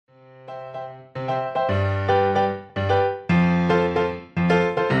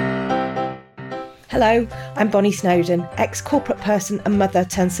Hello, I'm Bonnie Snowden, ex-corporate person and mother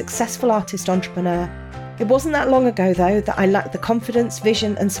turned successful artist entrepreneur. It wasn't that long ago though that I lacked the confidence,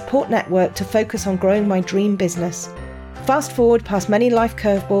 vision and support network to focus on growing my dream business. Fast forward past many life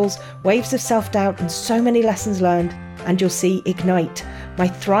curveballs, waves of self-doubt and so many lessons learned, and you'll see Ignite, my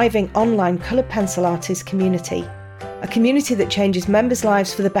thriving online coloured pencil artist community. A community that changes members'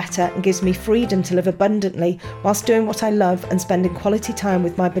 lives for the better and gives me freedom to live abundantly whilst doing what I love and spending quality time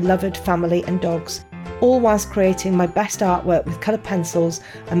with my beloved family and dogs, all whilst creating my best artwork with coloured pencils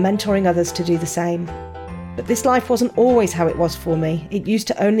and mentoring others to do the same. But this life wasn't always how it was for me. It used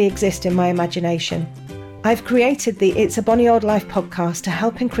to only exist in my imagination. I've created the It's a Bonnie Old Life podcast to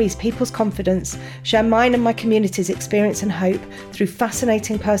help increase people's confidence, share mine and my community's experience and hope through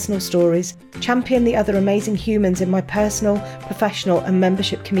fascinating personal stories, champion the other amazing humans in my personal, professional and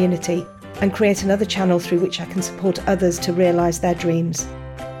membership community, and create another channel through which I can support others to realise their dreams.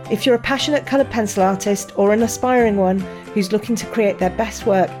 If you're a passionate coloured pencil artist or an aspiring one who's looking to create their best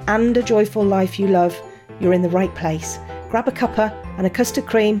work and a joyful life you love, you're in the right place. Grab a cuppa and a custard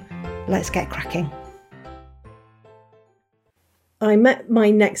cream. Let's get cracking. I met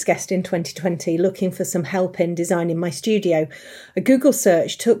my next guest in 2020 looking for some help in designing my studio. A Google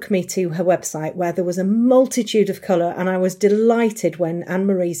search took me to her website where there was a multitude of colour, and I was delighted when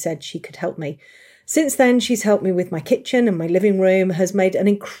Anne-Marie said she could help me. Since then, she's helped me with my kitchen and my living room, has made an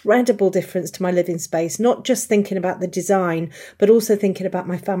incredible difference to my living space, not just thinking about the design, but also thinking about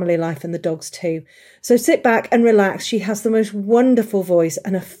my family life and the dogs too. So sit back and relax. She has the most wonderful voice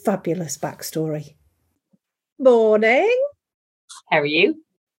and a fabulous backstory. Morning. How are you?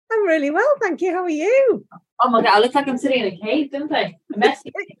 I'm really well, thank you. How are you? Oh my God, I look like I'm sitting in a cave, don't I?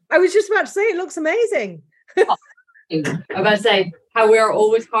 I was just about to say, it looks amazing. I'm about to say how we are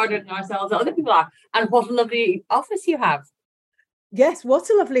always harder than ourselves than other people are. And what a lovely office you have. Yes, what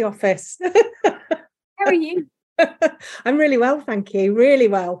a lovely office. How are you? I'm really well, thank you. Really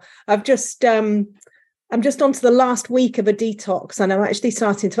well. I'm just on to the last week of a detox, and I'm actually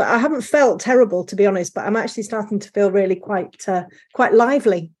starting to, I haven't felt terrible, to be honest, but I'm actually starting to feel really quite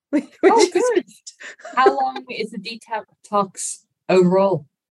lively. Oh, good. How long is the detox overall?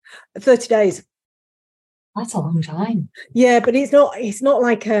 30 days. That's a long time. Yeah, but it's not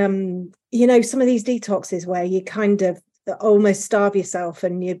like, some of these detoxes where you kind of almost starve yourself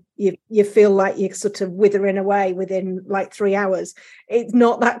and you feel like you're sort of withering away within like 3 hours. It's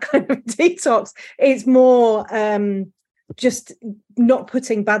not that kind of detox. It's more just not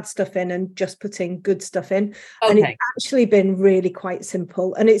putting bad stuff in and just putting good stuff in. Okay. And it's actually been really quite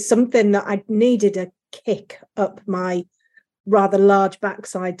simple, and it's something that I needed a kick up my rather large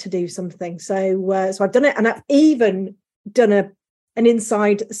backside to do something. So I've done it, and I've even done an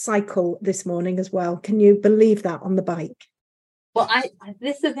inside cycle this morning as well. Can you believe that, on the bike? Well,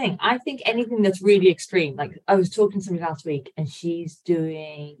 this is the thing. I think anything that's really extreme, like I was talking to somebody last week and she's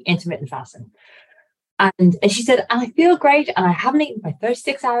doing intermittent fasting. And she said, and I feel great and I haven't eaten for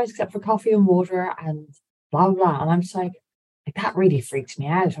 36 hours except for coffee and water and blah, blah, blah. And I'm just like that really freaks me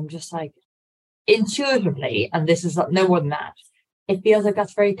out. I'm just like, intuitively, and this is no more than that, it feels like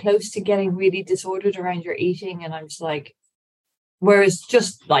that's very close to getting really disordered around your eating. And I'm just like, whereas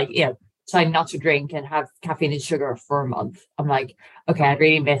just like, deciding not to drink and have caffeine and sugar for a month, I'm like, okay, I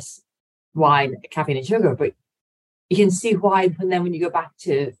really miss wine, caffeine and sugar. But you can see why when you go back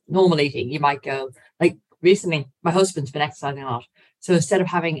to normal eating, you might go, like recently, my husband's been exercising a lot. So instead of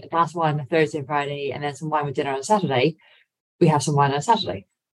having a glass of wine on Thursday and Friday and then some wine with dinner on Saturday, we have some wine on Saturday.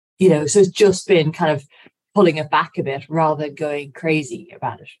 So it's just been kind of pulling it back a bit rather than going crazy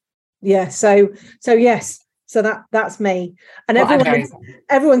about it. Yeah. So yes. So that's me, and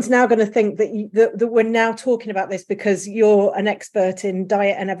everyone's now going to think that we're now talking about this because you're an expert in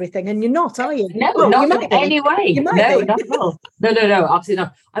diet and everything, and you're not, are you? No, not in any way. No, not at all. No, absolutely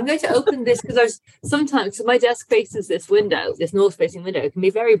not. I'm going to open this because so my desk faces this window, this north-facing window. It can be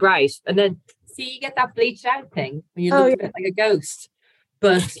very bright, and then you get that bleached out thing when you look at it like a ghost.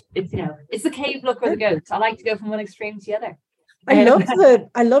 But it's the cave look or the ghost. I like to go from one extreme to the other.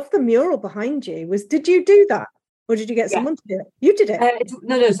 I love the mural behind you. Did you do that, or did you get someone to do it? You did it.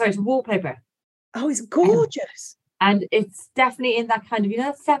 It's wallpaper. Oh, it's gorgeous. And it's definitely in that kind of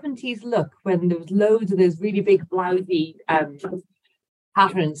 70s look when there was loads of those really big blousy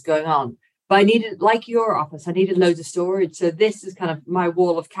patterns going on. But I needed, like your office, I needed loads of storage. So this is kind of my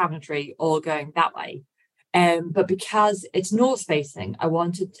wall of cabinetry all going that way. But because it's north facing, I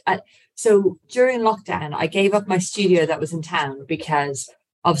wanted so during lockdown I gave up my studio that was in town because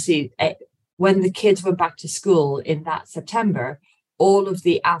obviously when the kids went back to school in that September, all of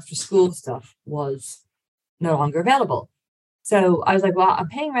the after school stuff was no longer available. So I was like, well, I'm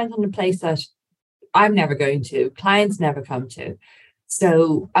paying rent on a place that I'm never going to, clients never come to.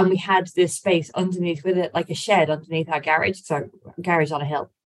 So, and we had this space underneath with it, like a shed underneath our garage. So our garage on a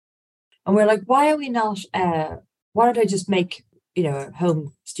hill. And we're like, why are we not, why don't I just make, a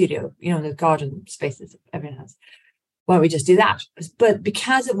home studio, the garden spaces everyone has. Why don't we just do that? But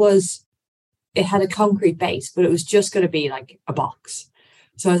because it had a concrete base, but it was just going to be like a box.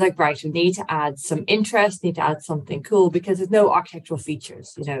 So I was like, right, we need to add some interest, need to add something cool because there's no architectural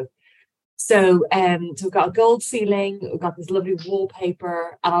features, So, so we've got a gold ceiling, we've got this lovely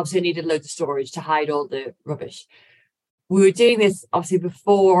wallpaper, and obviously I needed loads of storage to hide all the rubbish. We were doing this obviously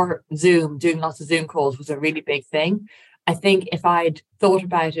before Zoom, doing lots of Zoom calls was a really big thing. I think if I'd thought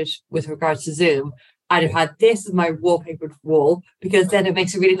about it with regards to Zoom, I'd have had this as my wallpapered wall because then it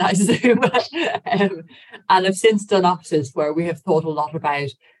makes a really nice Zoom. And I've since done offices where we have thought a lot about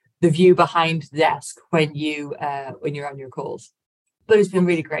the view behind the desk when you're on your calls. But it's been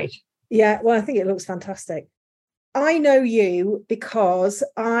really great. Yeah, well, I think it looks fantastic. I know you because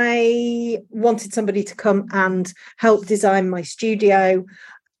I wanted somebody to come and help design my studio.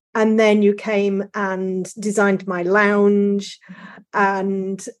 And then you came and designed my lounge.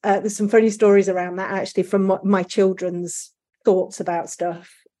 And there's some funny stories around that, actually, from my children's thoughts about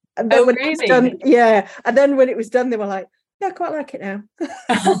stuff. And then when really? it was done, yeah. And then when it was done, they were like, yeah, I quite like it now.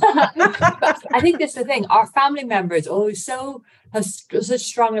 I think that's the thing. Our family members always have such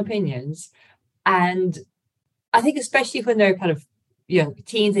strong opinions. And I think especially when they're kind of,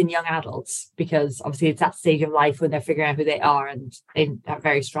 teens and young adults, because obviously it's that stage of life when they're figuring out who they are and they have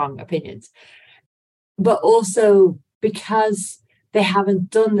very strong opinions. But also because they haven't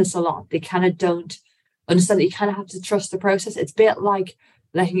done this a lot, they kind of don't understand that you kind of have to trust the process. It's a bit like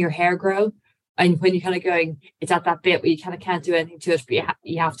letting your hair grow. And when you're kind of going, it's at that bit where you kind of can't do anything to it, but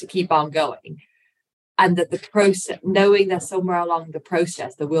you have to keep on going. And that the process, knowing that somewhere along the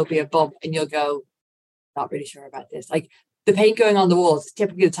process, there will be a bump and you'll go, not really sure about this. Like the paint going on the walls is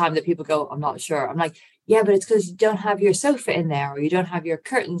typically the time that people go, I'm not sure. I'm like, yeah, but it's because you don't have your sofa in there or you don't have your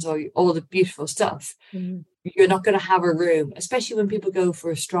curtains or all the beautiful stuff. Mm. You're not going to have a room, especially when people go for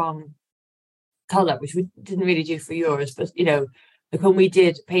a strong colour, which we didn't really do for yours. But, like when we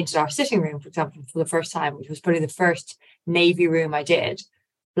painted our sitting room, for example, for the first time, which was probably the first navy room I did,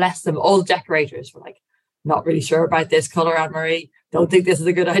 bless them, all the decorators were like, not really sure about this colour, Anne-Marie. Don't think this is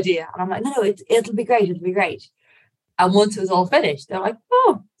a good idea. And I'm like, no, it'll be great. It'll be great. And once it was all finished, they're like,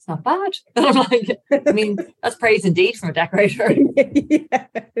 oh, it's not bad. And I'm like, I mean, that's praise indeed from a decorator.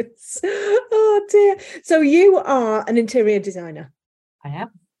 Yes. Oh, dear. So you are an interior designer. I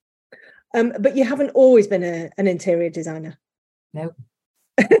am. But you haven't always been an interior designer. No.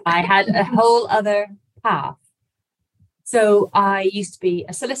 I had a whole other path. So I used to be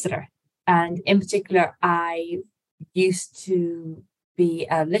a solicitor. And in particular, I used to be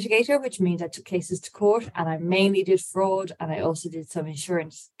a litigator, which means I took cases to court and I mainly did fraud and I also did some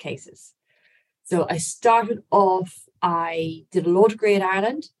insurance cases. So I started off, I did a law degree in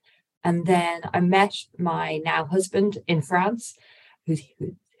Ireland and then I met my now husband in France, and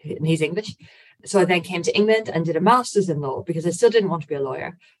he's English. So I then came to England and did a master's in law because I still didn't want to be a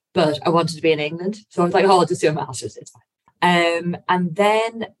lawyer, but I wanted to be in England. So I was like, oh, I'll just do a master's, it's fine. And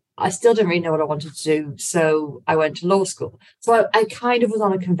then I still didn't really know what I wanted to do. So I went to law school. So I kind of was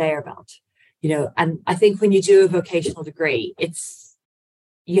on a conveyor belt, and I think when you do a vocational degree, there's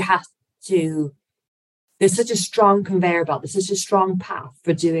such a strong conveyor belt. There's such a strong path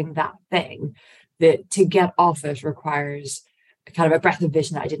for doing that thing that to get off it requires kind of a breadth of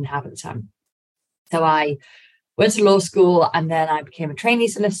vision that I didn't have at the time. So I went to law school and then I became a trainee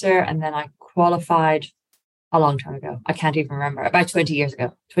solicitor and then I qualified a long time ago. I can't even remember, about 20 years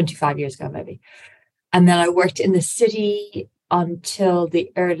ago, 25 years ago, maybe. And then I worked in the city until the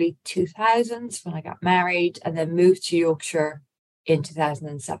early 2000s when I got married and then moved to Yorkshire in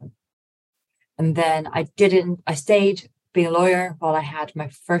 2007. And then I stayed being a lawyer while I had my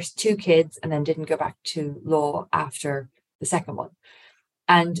first two kids and then didn't go back to law after the second one.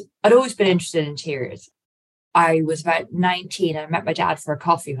 And I'd always been interested in interiors. I was about 19 and I met my dad for a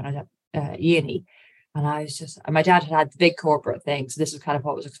coffee when I was at uni. And my dad had the big corporate thing. So this was kind of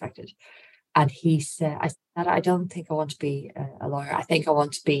what was expected. And he said, I don't think I want to be a lawyer. I think I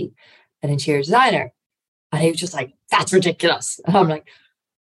want to be an interior designer. And he was just like, that's ridiculous. And I'm like,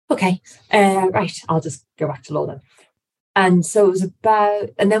 okay, right, I'll just go back to law then. And so it was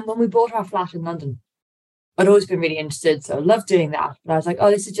and then when we bought our flat in London, I'd always been really interested. So I loved doing that. But I was like, oh,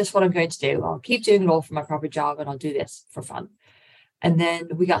 this is just what I'm going to do. I'll keep doing law for my proper job and I'll do this for fun. And then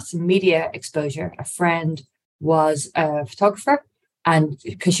we got some media exposure. A friend was a photographer and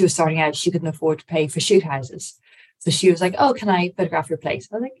because she was starting out, she couldn't afford to pay for shoot houses. So she was like, oh, can I photograph your place?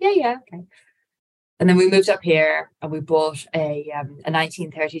 I was like, yeah, okay. And then we moved up here and we bought a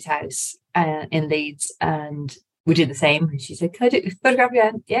 1930s house in Leeds, and we did the same. And she said, "Can I do photograph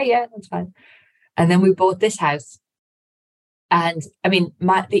again?" Yeah, that's fine. And then we bought this house. And I mean,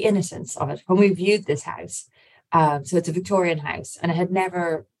 the innocence of it, when we viewed this house, so it's a Victorian house, and it had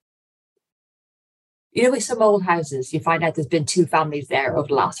never, with some old houses, you find out there's been two families there over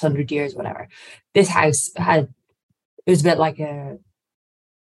the last 100 years, whatever. This house it was a bit like a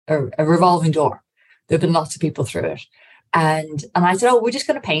revolving door. There have been lots of people through it. And I said, "Oh, we're just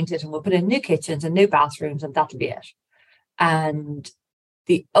going to paint it and we'll put in new kitchens and new bathrooms and that'll be it." And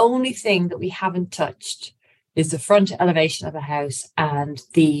the only thing that we haven't touched is the front elevation of the house and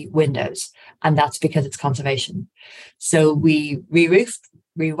the windows. And that's because it's conservation. So we re-roofed,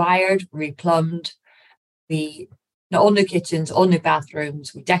 rewired, replumbed, all new kitchens, all new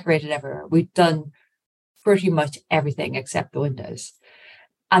bathrooms. We decorated everywhere. We've done pretty much everything except the windows.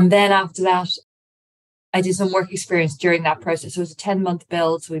 And then after that, I did some work experience during that process. So it was a 10-month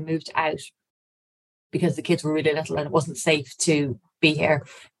build. So we moved out because the kids were really little and it wasn't safe to be here.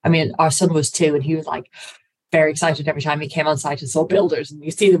 I mean, our son was 2 and he was like very excited every time he came on site and saw builders, and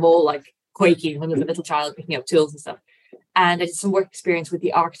you see them all like quaking when there's a little child picking up tools and stuff. And I did some work experience with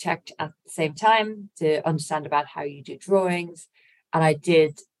the architect at the same time to understand about how you do drawings. And I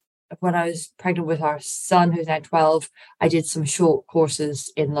did, when I was pregnant with our son, who's now 12, I did some short courses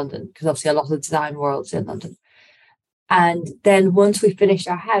in London, because obviously a lot of the design world's in London. And then once we finished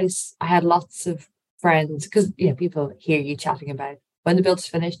our house, I had lots of friends, because people hear you chatting about when the build is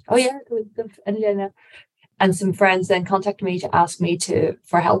finished. Oh yeah, and some friends then contacted me to ask me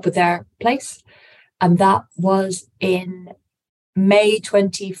for help with their place. And that was in May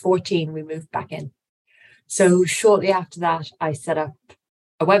 2014, we moved back in. So shortly after that, I set up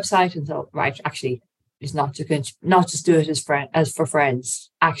a website and thought, right, actually, it's not just do it as for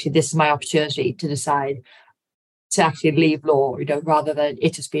friends. Actually, this is my opportunity to decide to actually leave law, rather than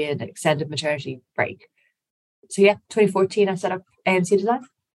it just be an extended maternity break. So yeah, 2014, I set up AMC Design.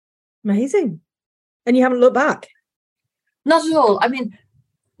 Amazing. And you haven't looked back? Not at all. I mean,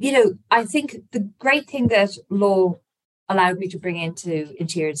 I think the great thing that law allowed me to bring into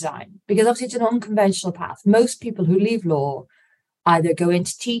interior design, because obviously it's an unconventional path. Most people who leave law either go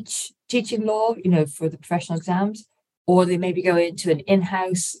into teaching law, for the professional exams, or they maybe go into an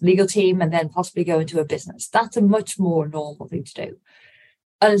in-house legal team and then possibly go into a business. That's a much more normal thing to do.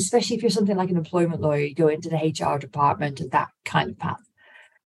 And especially if you're something like an employment lawyer, you go into the HR department and that kind of path.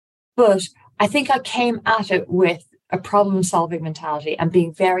 But I think I came at it with a problem-solving mentality and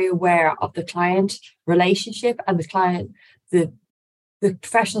being very aware of the client relationship and the client, the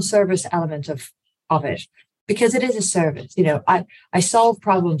professional service element of it, because it is a service. I solve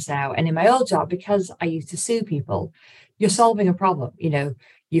problems now, and in my old job, because I used to sue people, you're solving a problem.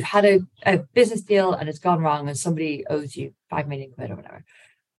 You've had a business deal and it's gone wrong, and somebody owes you 5 million quid or whatever.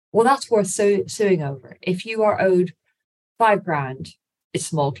 Well, that's worth suing over. If you are owed 5 grand, it's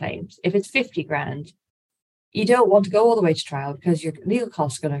small claims. If it's 50 grand, you don't want to go all the way to trial because your legal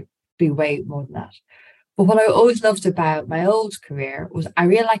costs are going to be way more than that. But what I always loved about my old career was I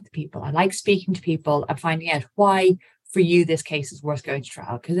really like the people. I like speaking to people and finding out why, for you, this case is worth going to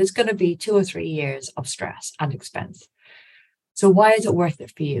trial, because it's going to be 2 or 3 years of stress and expense. So why is it worth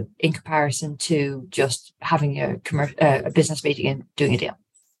it for you in comparison to just having a business meeting and doing a deal?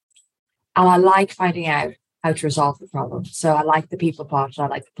 And I like finding out how to resolve the problem. So I like the people part and I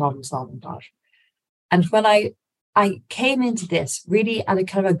like the problem solving part. And when I came into this really at a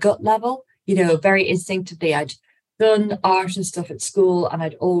kind of a gut level, very instinctively, I'd done art and stuff at school and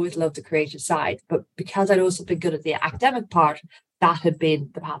I'd always loved the creative side. But because I'd also been good at the academic part, that had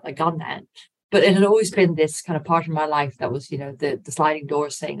been the path I'd gone down. But it had always been this kind of part of my life that was, the sliding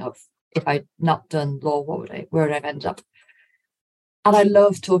doors thing of, if I'd not done law, where would I have ended up? And I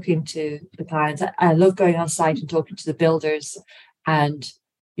love talking to the clients. I love going on site and talking to the builders, and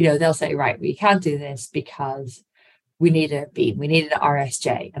they'll say, right, we can't do this because we need a beam, we need an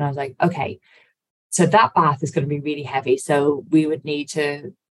RSJ. And I was like, okay, so that bath is going to be really heavy. So we would need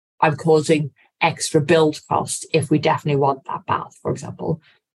to, I'm causing extra build cost if we definitely want that bath, for example.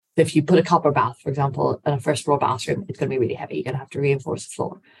 So if you put a copper bath, for example, in a first floor bathroom, it's going to be really heavy. You're going to have to reinforce the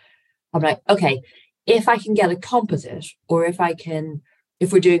floor. I'm like, okay, if I can get a composite, or if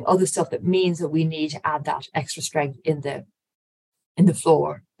we're doing other stuff that means that we need to add that extra strength in the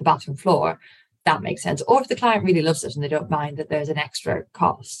floor, the bathroom floor, that makes sense. Or if the client really loves it and they don't mind that there's an extra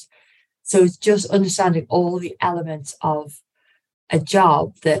cost. So it's just understanding all the elements of a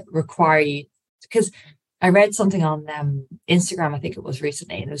job that require you, because I read something on Instagram, I think it was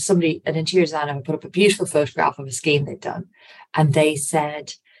recently, and it was somebody, an interior designer, who put up a beautiful photograph of a scheme they'd done. And they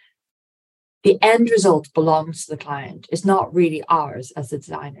said, the end result belongs to the client. It's not really ours as the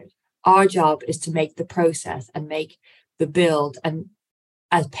designers. Our job is to make the process and make the build and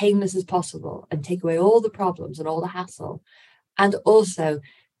as painless as possible and take away all the problems and all the hassle, and also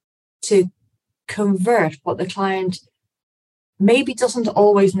to convert what the client maybe doesn't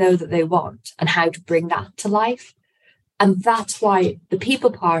always know that they want and how to bring that to life. And that's why the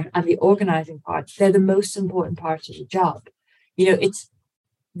people part and the organizing part, they're the most important parts of the job. It's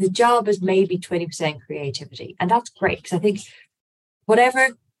the job is maybe 20% creativity. And that's great, because I think whatever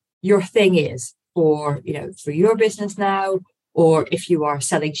your thing is for your business now, or if you are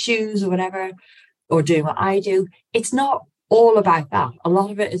selling shoes or whatever, or doing what I do, it's not all about that.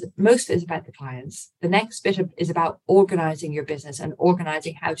 Most of it is about the clients. The next bit is about organizing your business and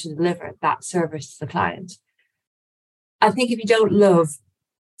organizing how to deliver that service to the client. I think if you don't love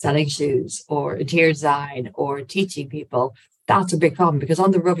selling shoes or interior design or teaching people, that's a big problem, because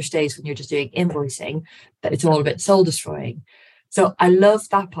on the rubbish days when you're just doing invoicing, that it's all a bit soul destroying. So I love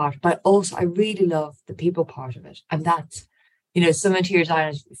that part, but also I really love the people part of it. And that's, some interior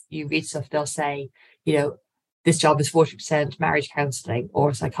designers, if you read stuff, they'll say, this job is 40% marriage counselling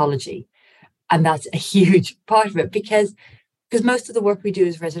or psychology. And that's a huge part of it, because most of the work we do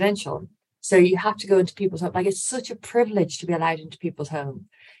is residential. So you have to go into people's home. Like, it's such a privilege to be allowed into people's home,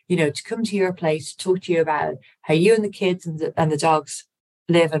 to come to your place, to talk to you about how you and the kids and the dogs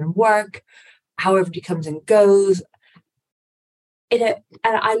live and work, how everybody comes and goes. And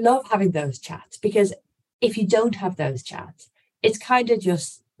I love having those chats, because if you don't have those chats, it's kind of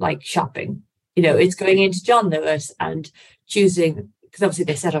just like shopping. It's going into John Lewis and choosing, because obviously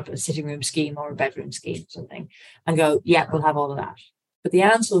they set up a sitting room scheme or a bedroom scheme or something, and go, yeah, we'll have all of that. But the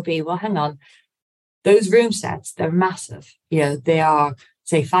answer will be, well, hang on, those room sets, they're massive. They are,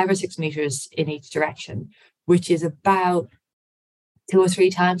 say, 5 or 6 meters in each direction, which is about 2 or 3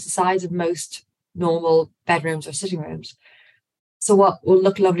 times the size of most normal bedrooms or sitting rooms. So what will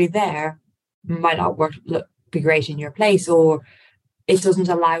look lovely there might not be great in your place, or it doesn't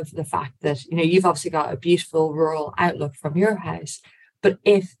allow for the fact that, you've obviously got a beautiful rural outlook from your house. But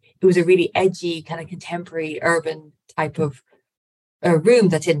if it was a really edgy, kind of contemporary, urban type of a room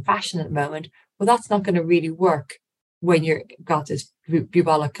that's in fashion at the moment, well, that's not going to really work when you've got this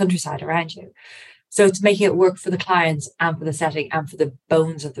bucolic countryside around you. So it's making it work for the clients and for the setting and for the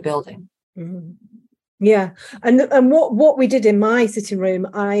bones of the building. Mm-hmm. Yeah. And what we did in my sitting room,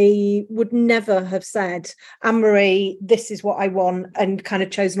 I would never have said, Anne-Marie, this is what I want, and kind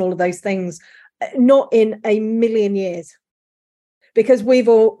of chosen all of those things. Not in a million years. Because we've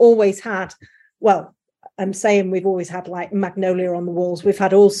always had, well, I'm saying we've always had like magnolia on the walls. We've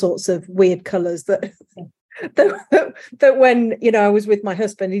had all sorts of weird colours that when, I was with my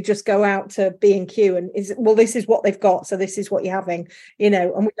husband, he'd just go out to B&Q and this is what they've got. So this is what you're having,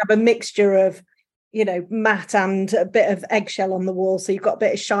 and we have a mixture of, matte and a bit of eggshell on the wall. So you've got a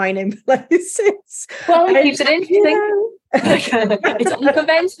bit of shine in places. Well, it keeps it interesting. It's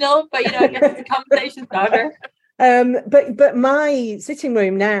unconventional, but, I guess the conversation's better. But my sitting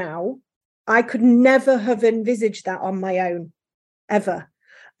room now, I could never have envisaged that on my own, ever.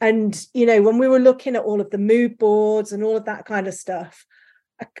 And, when we were looking at all of the mood boards and all of that kind of stuff,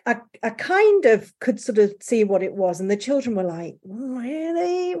 I kind of could sort of see what it was. And the children were like,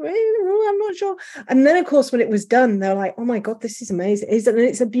 really? I'm not sure. And then, of course, when it was done, they're like, oh, my God, this is amazing.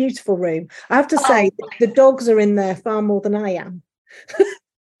 It's a beautiful room. I have to say, the dogs are in there far more than I am.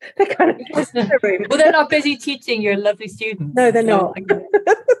 They're kind of well, they're not busy teaching your lovely students. No, they're not.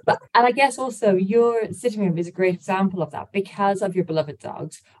 And I guess also your sitting room is a great example of that, because of your beloved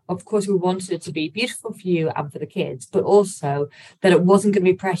dogs. Of course, we wanted it to be beautiful for you and for the kids, but also that it wasn't going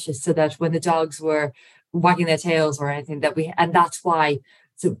to be precious, so that when the dogs were wagging their tails or anything, and that's why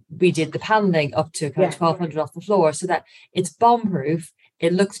we did the paneling up to kind of 1,200 off the floor, so that it's bomb-proof.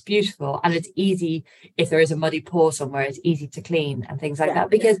 It looks beautiful, and it's easy. If there is a muddy paw somewhere, it's easy to clean and things like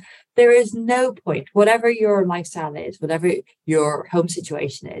that, because there is no point, whatever your lifestyle is, whatever your home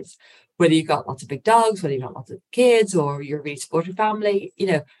situation is, whether you've got lots of big dogs, whether you've got lots of kids, or you're a really supportive family,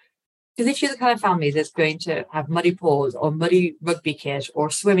 because if you're the kind of family that's going to have muddy paws or muddy rugby kit or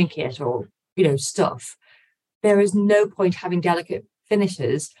swimming kit or, stuff, there is no point having delicate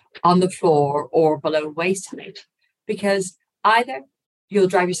finishes on the floor or below waist height, because either you'll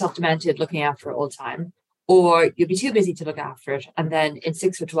drive yourself demented looking after it all the time, or you'll be too busy to look after it. And then in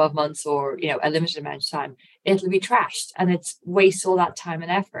 6 or 12 months or, a limited amount of time, it'll be trashed, and it's waste all that time and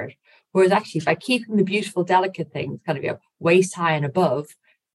effort. Whereas actually, by keeping the beautiful, delicate things kind of, waist high and above,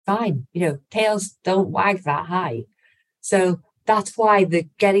 fine, tails don't wag that high. So that's why the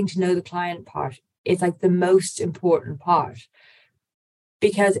getting to know the client part is like the most important part.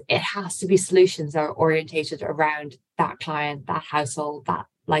 because it has to be solutions that are orientated around that client, that household, that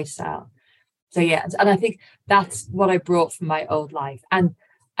lifestyle. So yeah, and I think that's what I brought from my old life. And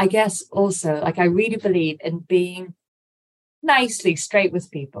I guess also, like, I really believe in being nicely straight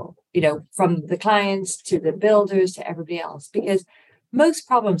with people, from the clients to the builders to everybody else, because most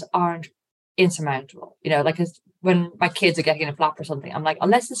problems aren't insurmountable. Like, when my kids are getting in a flap or something, I'm like,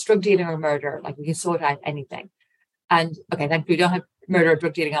 unless it's drug dealing or murder, like, we can sort out anything. And okay, thankfully we don't have murder or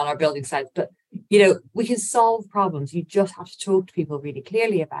drug dealing on our building sites, but we can solve problems. You just have to talk to people really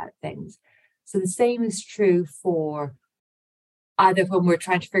clearly about things. So the same is true for either when we're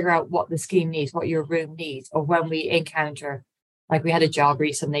trying to figure out what the scheme needs, what your room needs, or when we encounter, like, we had a job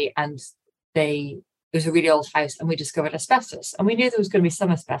recently and it was a really old house and we discovered asbestos, and we knew there was going to be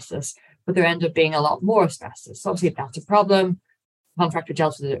some asbestos, but there ended up being a lot more asbestos. So obviously that's a problem. Contractor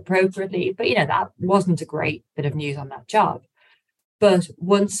dealt with it appropriately, but that wasn't a great bit of news on that job. But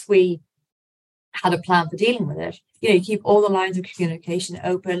once we had a plan for dealing with it, you keep all the lines of communication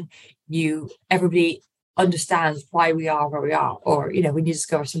open. Everybody understands why we are where we are. Or, when you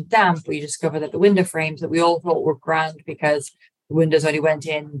discover some damp, or you discover that the window frames that we all thought were grand because the windows only went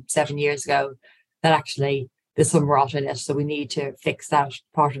in 7 years ago, that actually there's some rot in it, so we need to fix that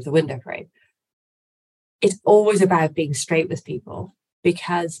part of the window frame. It's always about being straight with people,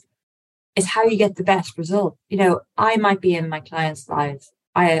 because it's how you get the best result. I might be in my clients' lives.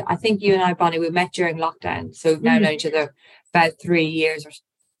 I think you and I, Bonnie, we met during lockdown. So now know each other about 3 years.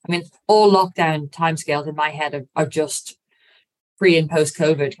 All lockdown timescales in my head are just pre and post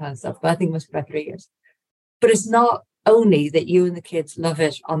COVID kind of stuff. But I think it must be about 3 years. But it's not only that you and the kids love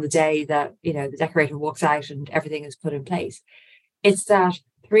it on the day that, the decorator walks out and everything is put in place. It's that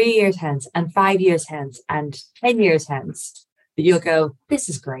 3 years hence and 5 years hence and 10 years hence that you'll go, this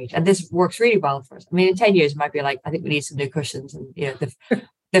is great. And this works really well for us. In 10 years, it might be like, I think we need some new cushions, and,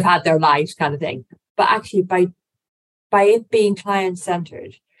 they've had their life kind of thing. But actually, by it being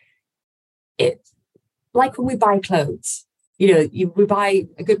client-centered, it's like when we buy clothes, we buy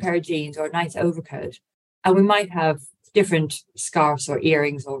a good pair of jeans or a nice overcoat, and we might have different scarves or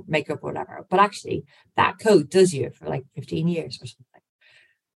earrings or makeup or whatever. But actually, that coat does you for like 15 years or something,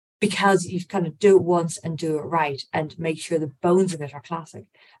 because you kind of do it once and do it right and make sure the bones of it are classic.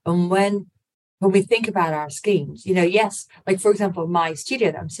 And when we think about our schemes, yes, like, for example, my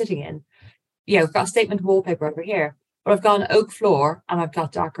studio that I'm sitting in, we've got a statement wallpaper over here, but I've got an oak floor and I've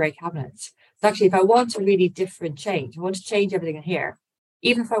got dark grey cabinets. So actually, if I want a really different change, I want to change everything in here.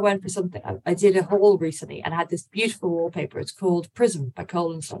 Even if I went for something, I did a haul recently and had this beautiful wallpaper. It's called Prism by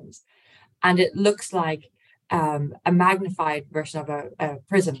Cole & Sons. And it looks like a magnified version of a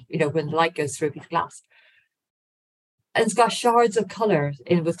prism, when the light goes through a piece of glass. And it's got shards of colour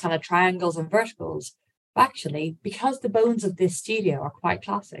in with kind of triangles and verticals. But actually, because the bones of this studio are quite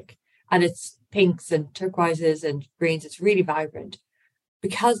classic, and it's pinks and turquoises and greens, it's really vibrant.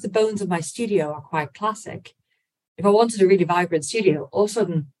 Because the bones of my studio are quite classic, if I wanted a really vibrant studio, all of a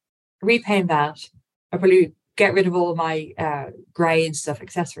sudden repaint that, I probably get rid of all my grey and stuff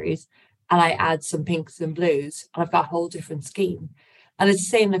accessories, and I add some pinks and blues, and I've got a whole different scheme. And it's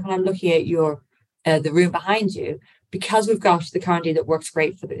the same like when I'm looking at your the room behind you, because we've got the currently that works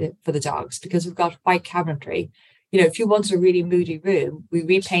great for the dogs, because we've got white cabinetry. If you want a really moody room, we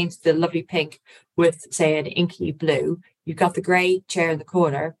repaint the lovely pink with, say, an inky blue. You've got the grey chair in the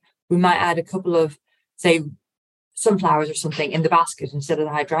corner. We might add a couple of, say, sunflowers or something in the basket instead of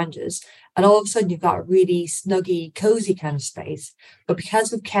the hydrangeas. And all of a sudden you've got a really snuggy, cozy kind of space. But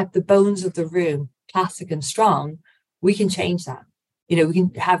because we've kept the bones of the room classic and strong, we can change that. We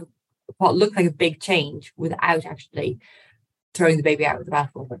can have what looked like a big change without actually throwing the baby out with the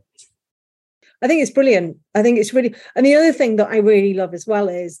bathwater. I think it's brilliant. I think it's really, and the other thing that I really love as well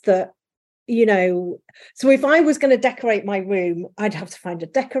is that, so if I was going to decorate my room, I'd have to find a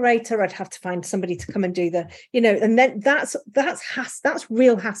decorator. I'd have to find somebody to come and do and then that's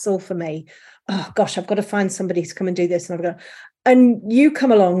real hassle for me. Oh gosh, I've got to find somebody to come and do this, and you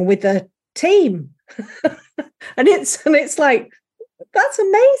come along with a team, and it's like, that's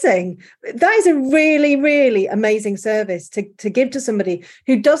amazing. That is a really, really amazing service to give to somebody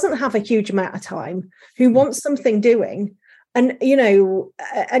who doesn't have a huge amount of time, who wants something doing. And,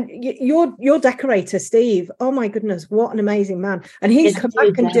 and your decorator, Steve, oh my goodness, what an amazing man. And he's come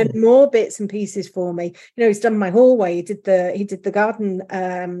back and done more bits and pieces for me. He's done my hallway. He did the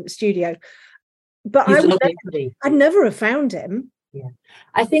garden studio. But I'd never have found him. Yeah.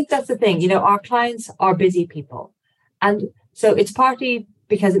 I think that's the thing. Our clients are busy people. And so it's partly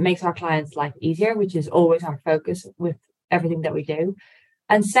because it makes our clients' life easier, which is always our focus with everything that we do.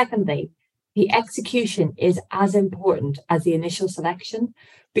 And secondly, the execution is as important as the initial selection,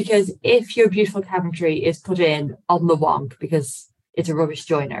 because if your beautiful cabinetry is put in on the wonk because it's a rubbish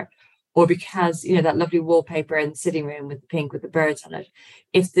joiner, or because, you know, that lovely wallpaper in the sitting room with the pink with the birds on it,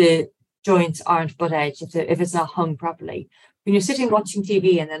 if the joints aren't butt edged, if it's not hung properly, when you're sitting watching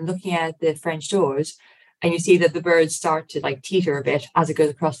TV and then looking at the French doors and you see that the birds start to like teeter a bit as it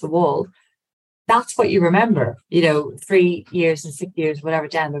goes across the wall, that's what you remember, you know, 3 years and 6 years, whatever,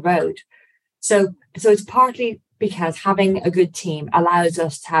 down the road. So it's partly because having a good team allows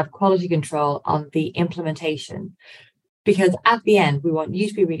us to have quality control on the implementation. Because at the end, we want you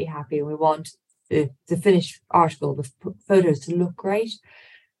to be really happy, and we want the finished article, the photos to look great.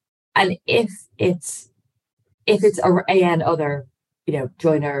 And if it's an other, you know,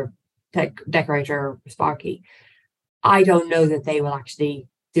 joiner, decorator, Sparky, I don't know that they will actually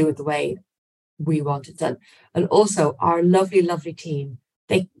do it the way we want it done. And also our lovely, lovely team,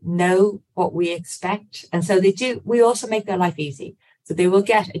 they know what we expect. And so they do, we also make their life easy. So they will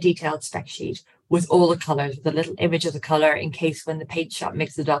get a detailed spec sheet with all the colours, with a little image of the colour in case when the paint shop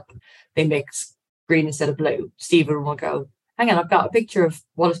mixes it up, they mix green instead of blue. Stephen will go, hang on, I've got a picture of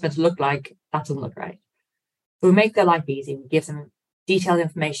what it's meant to look like. That doesn't look right. So we make their life easy. We give them detailed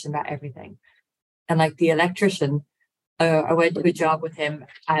information about everything. And like the electrician, I went to a job with him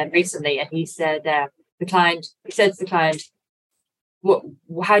recently, and he said, he said to the client,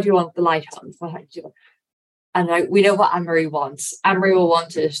 how do you want the light on? What do you want? And we know what Anne-Marie wants. Anne-Marie will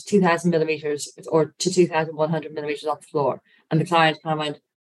want it 2,000 millimeters or to 2,100 millimeters off the floor. And the client kind of went,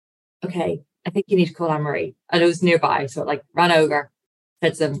 okay, I think you need to call Anne-Marie. And it was nearby. So it like ran over,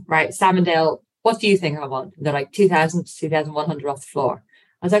 said to them, right, Salmondale, what do you think I want? And they're like 2,000 to 2,100 off the floor.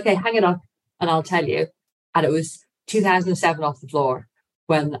 I was like, okay, hang it up and I'll tell you. And it was 2007 off the floor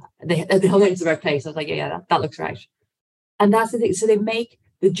when they hung it into the right place. I was like, yeah, that looks right. And that's the thing. So they make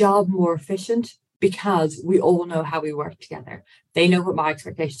the job more efficient because we all know how we work together. They know what my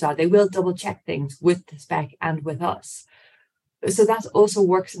expectations are. They will double check things with the spec and with us. So that also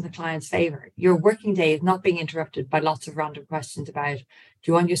works in the client's favor. Your working day is not being interrupted by lots of random questions about, do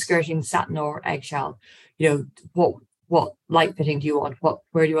you want your skirting satin or eggshell? You know, what light fitting do you want?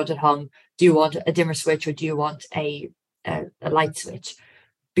 Where do you want it hung? Do you want a dimmer switch or do you want a light switch?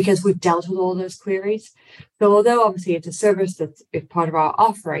 Because we've dealt with all those queries. So although obviously it's a service that's part of our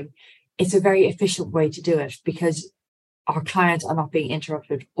offering, it's a very efficient way to do it because our clients are not being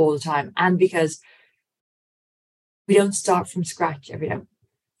interrupted all the time. And because we don't start from scratch every time.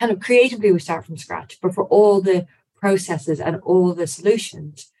 Kind of creatively, we start from scratch, but for all the processes and all the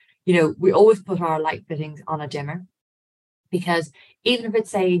solutions, you know, we always put our light fittings on a dimmer because even if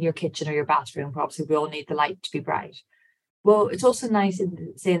it's, say, in your kitchen or your bathroom, obviously we all need the light to be bright. Well, it's also nice,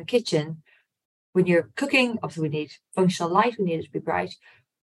 in the kitchen, when you're cooking, obviously we need functional light, we need it to be bright.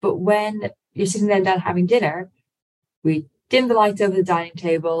 But when you're sitting down having dinner, we dim the lights over the dining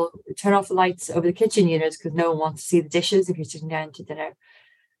table, turn off the lights over the kitchen units because no one wants to see the dishes if you're sitting down to dinner.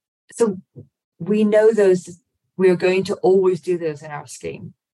 So we know those, we are going to always do those in our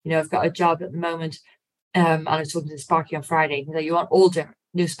scheme. You know, I've got a job at the moment, and I was talking to Sparky on Friday. He's like, you want all dimmer?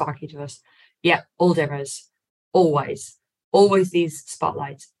 New Sparky to us. Yeah, all dimmers. Always these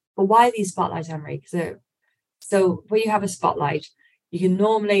spotlights. But why these spotlights, Anne-Marie? So when you have a spotlight, you can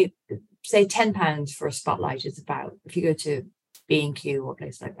normally say £10 for a spotlight is about, if you go to B&Q or a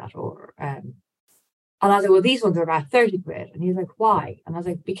place like that, or and I was like, well, these ones are about 30 quid. And he's like, why? And I was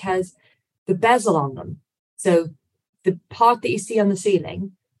like, because the bezel on them, so the part that you see on the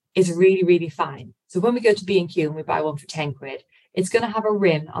ceiling is really, really fine. So when we go to B&Q and we buy one for 10 quid, it's going to have a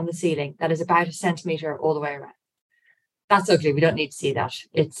rim on the ceiling that is about a centimetre all the way around. That's ugly. We don't need to see that.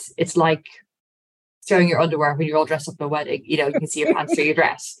 It's like showing your underwear when you're all dressed up for a wedding. You know, you can see your pants through your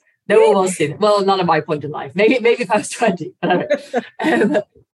dress. No one wants to see that. Well, not at my point in life. Maybe if I was 20.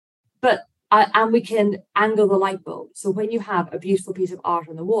 But and we can angle the light bulb. So when you have a beautiful piece of art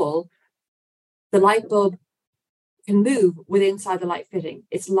on the wall, the light bulb can move inside the light fitting.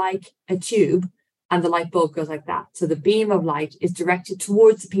 It's like a tube, and the light bulb goes like that. So the beam of light is directed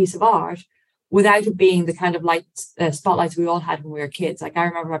towards the piece of art without it being the kind of light spotlights we all had when we were kids. Like I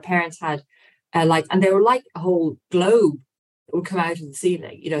remember my parents had light, and they were like a whole globe that would come out of the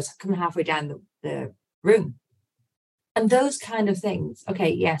ceiling, you know, so coming halfway down the room. And those kind of things, okay,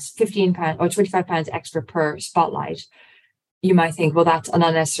 yes, £15 or £25 extra per spotlight. You might think, well, that's an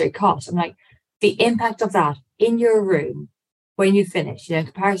unnecessary cost. I'm like, the impact of that in your room when you finish, you know, in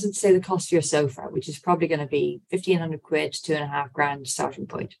comparison to, say, the cost of your sofa, which is probably going to be 1,500 quid to £2,500 starting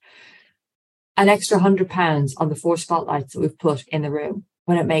point. An extra £100 on the 4 spotlights that we've put in the room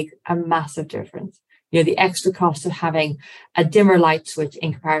when it makes a massive difference. the extra cost of having a dimmer light switch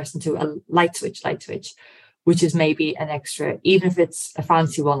in comparison to a light switch, which is maybe an extra, even if it's a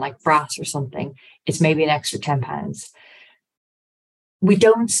fancy one like brass or something, it's maybe an extra £10. We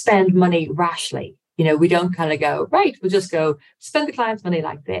don't spend money rashly. We don't kind of go, right, we'll just go spend the client's money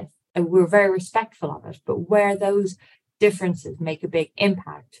like this. And we're very respectful of it. But where those differences make a big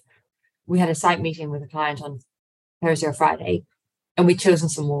impact, we had a site meeting with a client on Thursday or Friday, and we'd chosen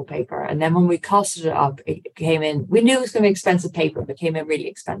some wallpaper. And then when we costed it up, it came in, we knew it was going to be expensive paper, but it came in really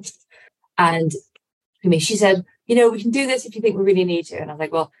expensive. And to me, she said, we can do this if you think we really need to. And I was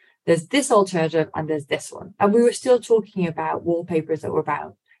like, well, there's this alternative and there's this one. And we were still talking about wallpapers that were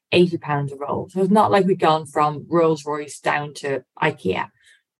about £80 a roll. So it's not like we'd gone from Rolls Royce down to IKEA.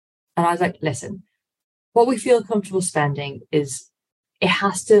 And I was like, listen, what we feel comfortable spending is, it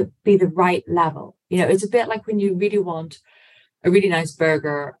has to be the right level. It's a bit like when you really want a really nice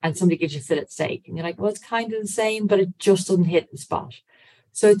burger and somebody gives you fillet steak and you're like, well, it's kind of the same, but it just doesn't hit the spot.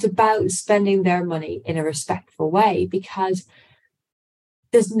 So it's about spending their money in a respectful way, because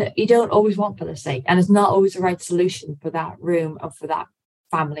you don't always want fillet steak, and it's not always the right solution for that room or for that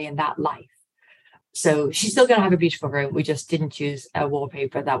family and that life. So she's still going to have a beautiful room. We just didn't use a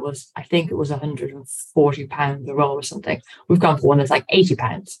wallpaper that was, I think it was £140 a roll or something. We've gone for one that's like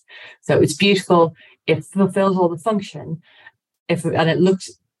 £80. So it's beautiful. It fulfills all the function. And it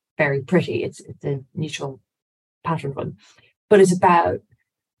looks very pretty. It's a neutral pattern one. But it's about,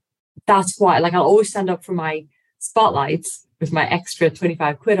 that's why, like, I'll always stand up for my spotlights with my extra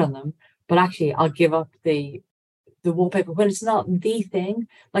 25 quid on them. But actually, I'll give up the wallpaper when it's not the thing.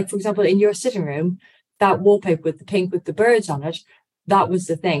 Like, for example, in your sitting room, that wallpaper with the pink with the birds on it, that was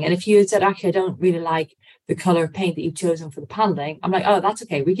the thing. And if you had said, actually, I don't really like the color of paint that you've chosen for the paneling, I'm like, oh, that's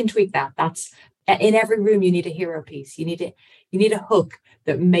okay. We can tweak that. That's, in every room, you need a hero piece. You need a hook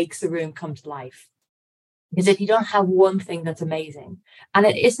that makes the room come to life. Because if you don't have one thing that's amazing, and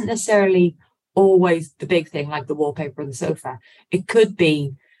it isn't necessarily always the big thing, like the wallpaper or the sofa, it could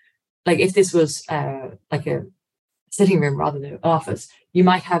be, like, if this was like a sitting room rather than an office, you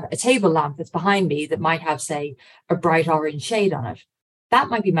might have a table lamp that's behind me that might have, say, a bright orange shade on it. That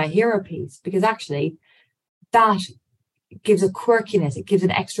might be my hero piece, because actually that gives a quirkiness, it gives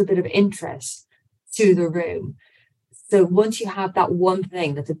an extra bit of interest to the room. So once you have that one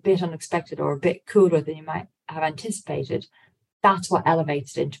thing that's a bit unexpected or a bit cooler than you might have anticipated, that's what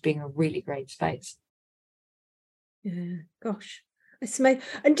elevates it into being a really great space. Yeah, gosh. It's amazing.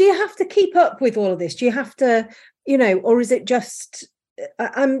 And do you have to keep up with all of this? Do you have to, or is it just,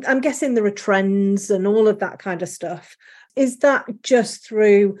 I'm guessing there are trends and all of that kind of stuff. Is that just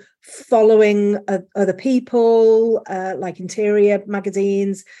through following other people, like interior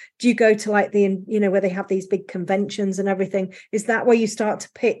magazines? Do you go to like where they have these big conventions and everything? Is that where you start to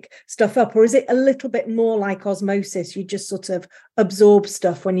pick stuff up? Or is it a little bit more like osmosis? You just sort of absorb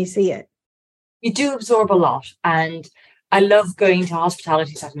stuff when you see it? You do absorb a lot. And I love going to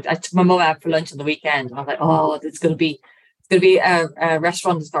hospitality settings. I took my mum out for lunch on the weekend, and I was like, oh, it's going to be a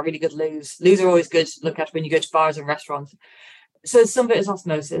restaurant that's got really good loos. Loos are always good to look at when you go to bars and restaurants. So some of it is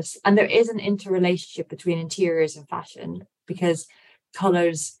osmosis. And there is an interrelationship between interiors and fashion, because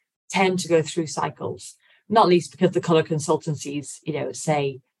colours tend to go through cycles, not least because the colour consultancies,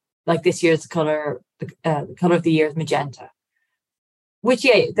 say, like this year's the colour of the year is magenta. Which,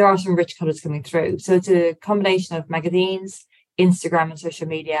 yeah, there are some rich colours coming through. So it's a combination of magazines, Instagram and social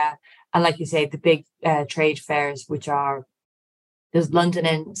media, and like you say, the big trade fairs, which are, there's London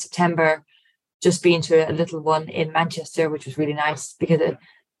in September, just been to a little one in Manchester, which was really nice, because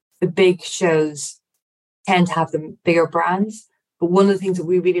the big shows tend to have the bigger brands. But one of the things that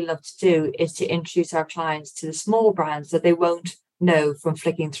we really love to do is to introduce our clients to the small brands that they won't know from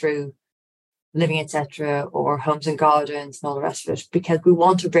flicking through Living Etc. or Homes and Gardens and all the rest of it, because we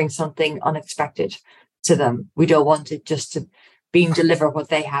want to bring something unexpected to them. We don't want it just to deliver what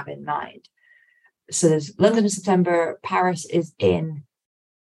they have in mind. So there's London in September, Paris is in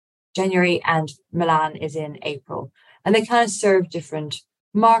January, and Milan is in April. And they kind of serve different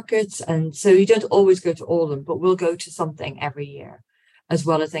markets. And so you don't always go to all of them, but we'll go to something every year, as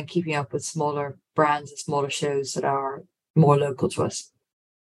well as then keeping up with smaller brands and smaller shows that are more local to us.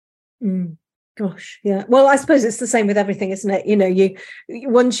 Gosh, yeah. Well, I suppose it's the same with everything, isn't it? You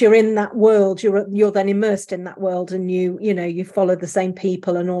once you're in that world, you're then immersed in that world, and you follow the same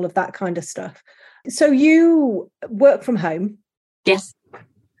people and all of that kind of stuff. So you work from home. Yes.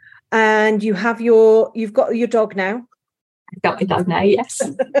 And you've got your dog now. I've got my dog now, yes.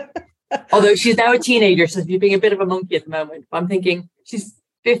 Although she's now a teenager, so she's being a bit of a monkey at the moment. I'm thinking she's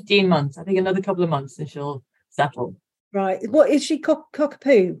 15 months. I think another couple of months and she'll settle. Right. What is she?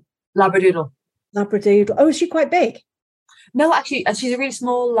 Cockapoo? Labradoodle. Labradoodle. Oh, is she quite big? No, actually, she's a really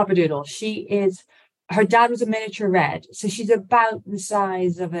small Labradoodle. Her dad was a miniature red, so she's about the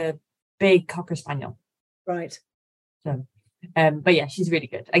size of a big Cocker Spaniel. Right. So, but yeah, she's really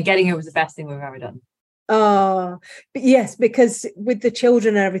good. And getting her was the best thing we've ever done. Oh, but yes, because with the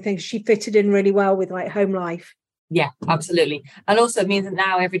children and everything, she fitted in really well with like home life. Yeah, absolutely. And also it means that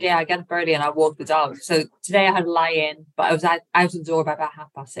now every day I get up early and I walk the dog. So today I had a lie-in, but I was out the door by about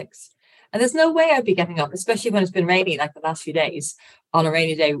 6:30. And there's no way I'd be getting up, especially when it's been rainy like the last few days, on a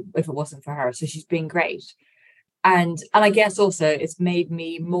rainy day if it wasn't for her. So she's been great. And I guess also it's made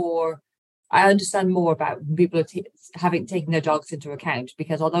me I understand more about people taking their dogs into account,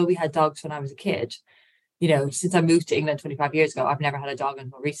 because although we had dogs when I was a kid, since I moved to England 25 years ago, I've never had a dog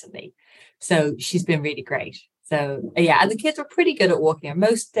until recently. So she's been really great. So yeah, and the kids were pretty good at walking her.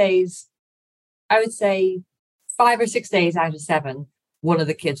 Most days, I would say 5 or 6 days out of 7, one of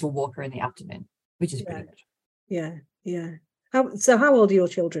the kids will walk her in the afternoon, which is pretty good. Yeah. How old are your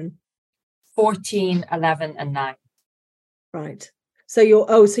children? 14, 11 and 9. Right. So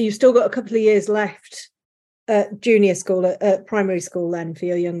you've still got a couple of years left at junior school, at primary school then for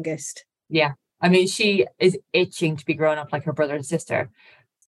your youngest. Yeah. I mean, she is itching to be grown up like her brother and sister.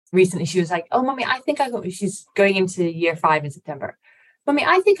 Recently, she was like, "Oh, Mummy, I think she's going into year 5 in September. Mummy,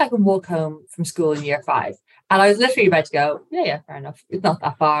 I think I can walk home from school in year 5." And I was literally about to go, yeah, fair enough. It's not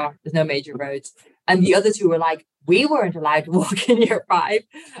that far. There's no major roads. And the other two were like, "We weren't allowed to walk in year 5."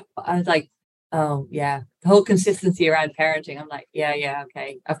 I was like, oh, yeah. The whole consistency around parenting. I'm like, yeah,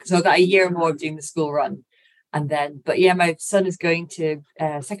 okay. So I've got a year more of doing the school run. And then, but yeah, my son is going to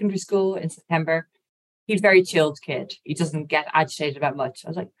secondary school in September. He's a very chilled kid. He doesn't get agitated about much. I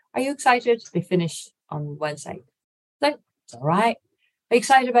was like, "Are you excited?" They finish on Wednesday. Like, it's all right. Are you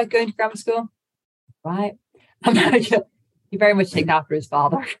excited about going to grammar school? Right. He very much takes after his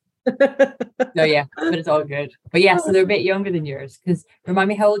father. So yeah, but it's all good. But yeah, so they're a bit younger than yours. Because remind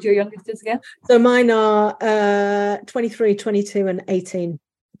me how old your youngest is again? So mine are 23, 22 and 18.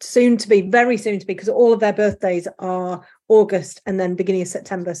 Very soon to be, because all of their birthdays are August and then beginning of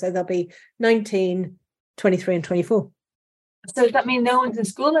September. So they'll be 19, 23 and 24. So does that mean no one's in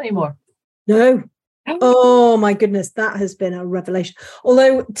school anymore? No. Oh my goodness, that has been a revelation.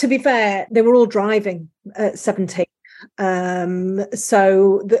 Although, to be fair, they were all driving at 17.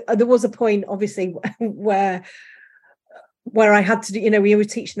 So there was a point, obviously, where I had to, we were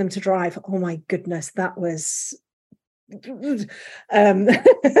teaching them to drive. Oh my goodness, that was proof of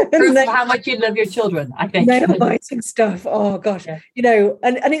how much you love your children, I think. Nail biting stuff. Oh gosh, yeah.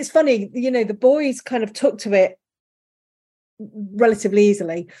 And it's funny, the boys kind of took to it relatively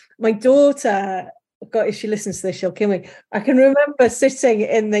easily. My daughter, God, if she listens to this, she'll kill me. I can remember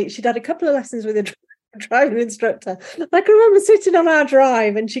sitting she'd had a couple of lessons with a driving instructor. I can remember sitting on our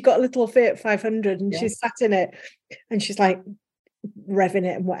drive, and she got a little Fiat 500, and she sat in it, and she's like revving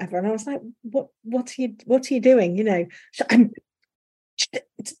it and whatever. And I was like, "What are you doing?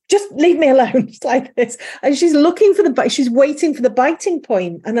 Just leave me alone." It's like this, and she's looking for she's waiting for the biting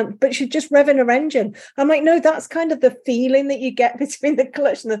point, but she's just revving her engine. I'm like, no, that's kind of the feeling that you get between the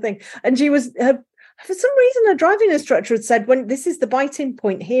clutch and the thing. And she was for some reason, her driving instructor had said, "When this is the biting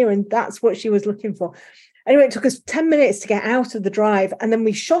point here," and that's what she was looking for. Anyway, it took us 10 minutes to get out of the drive, and then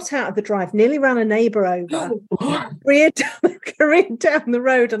we shot out of the drive, nearly ran a neighbour over, careered down the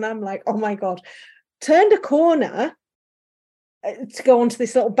road, and I'm like, oh my God. Turned a corner to go onto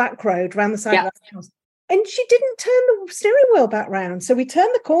this little back road around the side of the house, and she didn't turn the steering wheel back round. So we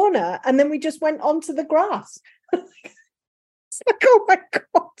turned the corner, and then we just went onto the grass. It's like, oh my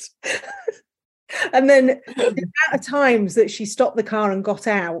God. And then the amount of times that she stopped the car and got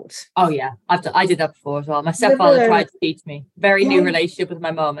out. Oh yeah, I did that before as well. My stepfather tried to teach me. Very new relationship with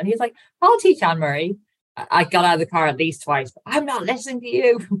my mum, and he's like, "I'll teach Anne-Marie." I got out of the car at least twice, but I'm not listening to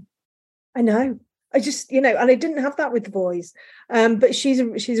you. I know. I just, and I didn't have that with the boys. But she's a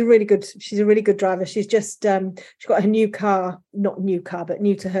really good driver. She's just she got her new car, not new car, but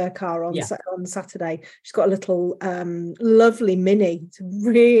new to her car on Saturday. She's got a little lovely Mini. It's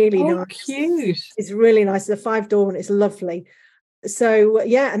really nice. Cute. It's really nice. It's a 5-door and it's lovely. So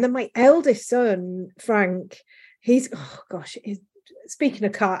yeah, and then my eldest son, Frank, speaking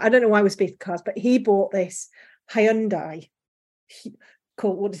of car, I don't know why we're speaking of cars, but he bought this Hyundai.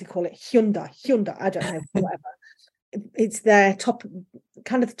 What does he call it? Hyundai. I don't know. Whatever. It's their top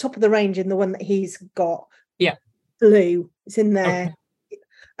of the range in the one that he's got. Yeah. Blue. It's in there,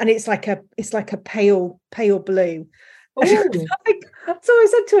 and it's like a pale blue. So I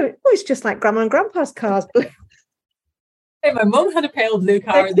said to him, "Oh, it's just like Grandma and Grandpa's cars, blue." Hey, my mum had a pale blue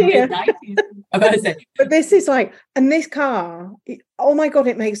car in the mid-90s. I'm about to say. But this is like, and this car, oh my God,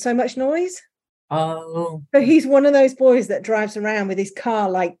 it makes so much noise. Oh, So he's one of those boys that drives around with his car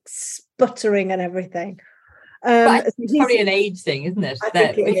like sputtering and everything. but So it's probably an age thing, isn't it? I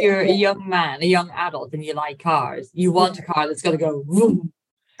That think it if is, you're a yeah. young man, a young adult, and you like cars, you want a car that's going to go vroom.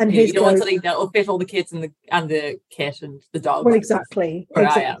 And You his don't want goes, something that will fit all the kids and the kit and the dog. well, exactly, Where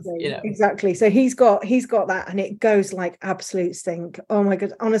I am, you know. exactly. So he's got that, and it goes like absolute stink. Oh my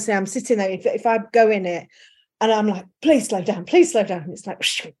god! Honestly, I'm sitting there. If I go in it, and I'm like, please slow down, please slow down. And it's like,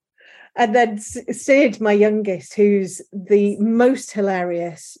 shh. And then Sid, my youngest, who's the most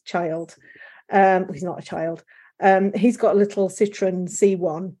hilarious child. He's not a child. He's got a little Citroen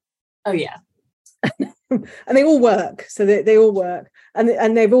C1. Oh yeah. And they all work, so they all work,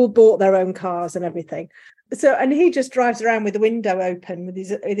 and they've all bought their own cars and everything. So, and he just drives around with the window open with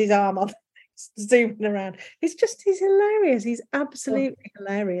his arm on, zooming around. He's hilarious. He's absolutely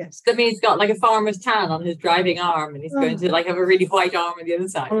hilarious. I mean, he's got like a farmer's tan on his driving arm, and he's going to like have a really white arm on the other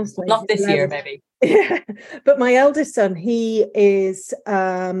side. Honestly, not this year, maybe. Yeah. But my eldest son, he is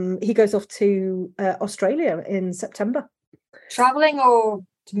he goes off to Australia in September. Traveling or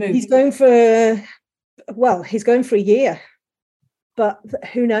to move? He's going for a year, but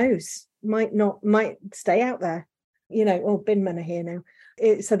who knows? Might stay out there, you know. All bin men are here now.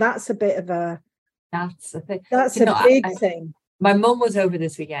 So that's a bit of that's a thing. That's a big thing. My mum was over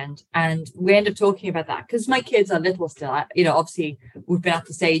this weekend, and we ended up talking about that because my kids are little still. You know, obviously we've been at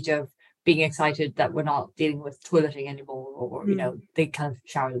the stage of being excited that we're not dealing with toileting anymore, or you know, they kind of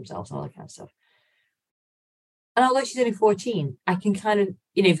shower themselves and all that kind of stuff. And although she's only 14, I can kind of,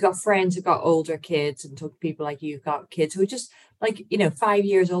 you know, you've got friends who've got older kids, and talk to people like you've got kids who are just like, you know, 5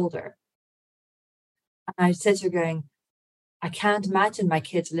 years older. And I said to her going, I can't imagine my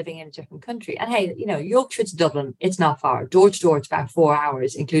kids living in a different country. And hey, you know, Yorkshire to Dublin, it's not far. Door to door, it's about 4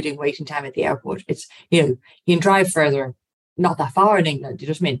 hours, including waiting time at the airport. It's, you know, you can drive further, not that far in England, you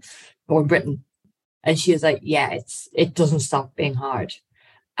know what I mean? Or in Britain. And she was like, yeah, it doesn't stop being hard.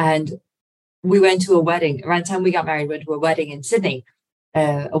 And we went to a wedding. Around the time we got married, we went to a wedding in Sydney,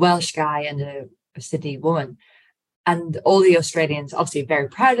 a Welsh guy and a Sydney woman. And all the Australians, obviously very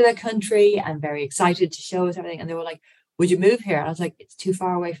proud of their country and very excited to show us everything. And they were like, would you move here? And I was like, it's too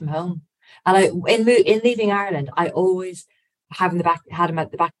far away from home. And in leaving Ireland, I always had him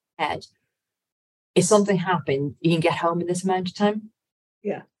at the back of my head. If something happened, you can get home in this amount of time.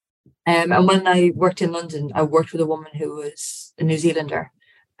 Yeah. And when I worked in London, I worked with a woman who was a New Zealander.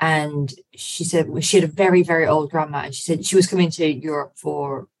 And she said she had a very, very old grandma. And she said she was coming to Europe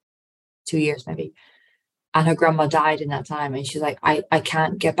for 2 years, maybe. And her grandma died in that time. And she's like, I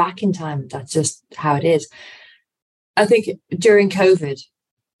can't get back in time. That's just how it is. I think during COVID,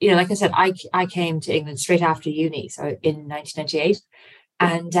 you know, like I said, I came to England straight after uni, so in 1998,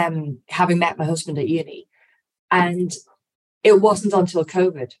 and having met my husband at uni. And it wasn't until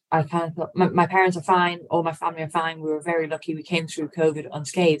COVID, I kind of thought, my parents are fine, all my family are fine. We were very lucky. We came through COVID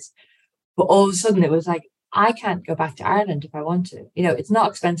unscathed. But all of a sudden it was like, I can't go back to Ireland if I want to. You know, it's not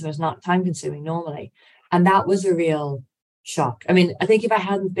expensive, it's not time consuming normally. And that was a real shock. I mean, I think if I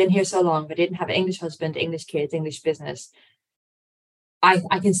hadn't been here so long, but didn't have an English husband, English kids, English business,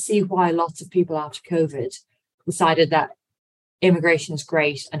 I can see why lots of people after COVID decided that immigration is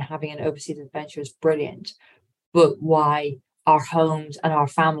great and having an overseas adventure is brilliant, but why our homes and our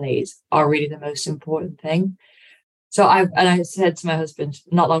families are really the most important thing. So I said to my husband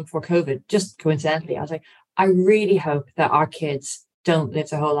not long before COVID, just coincidentally, I was like, I really hope that our kids don't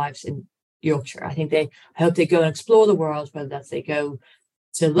live their whole lives in Yorkshire. I hope they go and explore the world, whether that's they go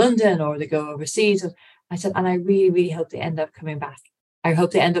to London or they go overseas. I said, and I really, really hope they end up coming back. I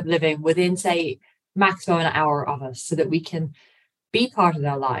hope they end up living within, say, maximum an hour of us so that we can be part of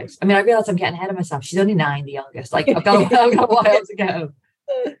their lives. I mean, I realize I'm getting ahead of myself. She's only 9, the youngest. Like I've got a while to go.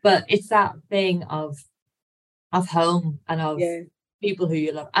 But it's that thing of home and of people who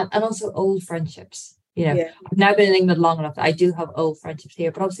you love, and also old friendships. You know, I've now been in England long enough that I do have old friendships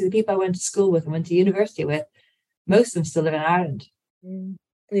here, but obviously the people I went to school with and went to university with, most of them still live in Ireland.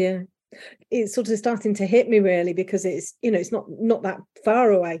 Yeah. It's sort of starting to hit me really, because it's, you know, it's not that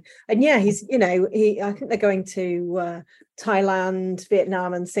far away. And he's, you know, I think they're going to Thailand,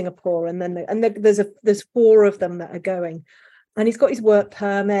 Vietnam and Singapore, and then there's 4 of them that are going. And he's got his work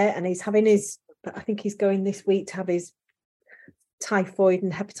permit, and he's having I think he's going this week to have his typhoid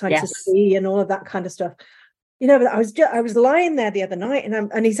and hepatitis C and all of that kind of stuff. You know, but I was lying there the other night,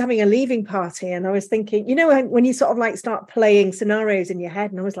 and he's having a leaving party, and I was thinking, you know, when you sort of like start playing scenarios in your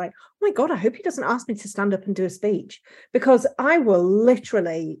head, and I was like, oh my God, I hope he doesn't ask me to stand up and do a speech, because I won't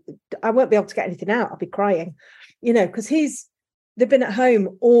be able to get anything out. I'll be crying, you know, because he's they've been at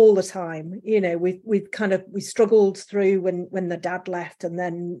home all the time. You know, we struggled through when the dad left, and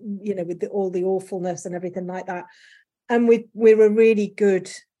then, you know, with all the awfulness and everything like that. And we're a really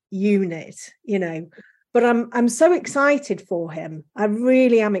good unit, you know. But I'm so excited for him. I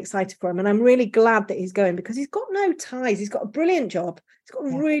really am excited for him. And I'm really glad that he's going, because he's got no ties. He's got a brilliant job. He's got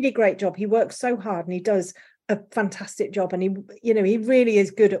a really great job. He works so hard and he does a fantastic job. And he, you know, he really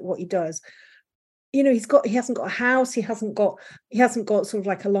is good at what he does. You know, he hasn't got a house. He hasn't got sort of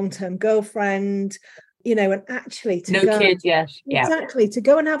like a long-term girlfriend, you know, and actually no kids yet. Exactly. To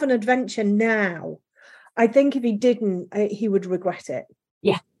go and have an adventure now, I think if he didn't, he would regret it.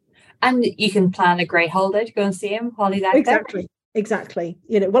 Yeah. And you can plan a great holiday to go and see him while he's out there. Exactly.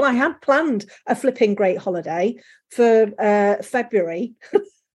 You know, well, I had planned a flipping great holiday for February.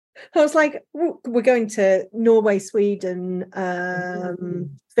 I was like, we're going to Norway, Sweden,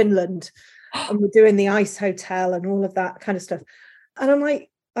 Finland, and we're doing the ice hotel and all of that kind of stuff. And I'm like,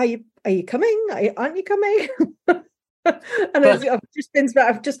 are you coming? Aren't you coming? And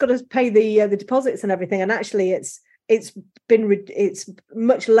I've just got to pay the deposits and everything. And actually, it's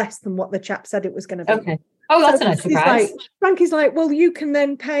much less than what the chap said it was going to be. Okay. Oh, that's a nice surprise. Frankie's like, well, you can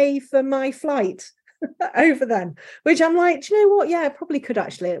then pay for my flight over then, which I'm like, do you know what? Yeah, I probably could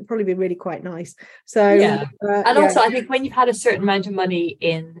actually. It'd probably be really quite nice. So, yeah. And also, I think when you've had a certain amount of money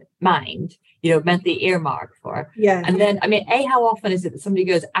in mind, you know, mentally earmarked for. Yeah. And then, I mean, how often is it that somebody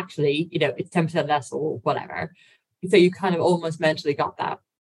goes, actually, you know, it's 10% less or whatever. So you kind of almost mentally got that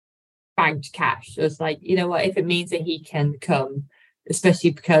banked cash. So it's like, you know what, if it means that he can come, especially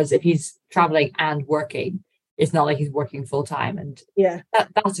because if he's traveling and working, it's not like he's working full time. And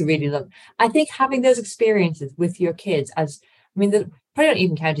that's a really love. I think having those experiences with your kids, they probably don't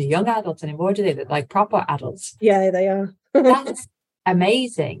even count as young adults anymore, do they? They're like proper adults. Yeah, they are. That's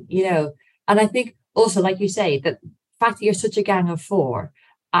amazing, you know. And I think also, like you say, that the fact that you're such a gang of four,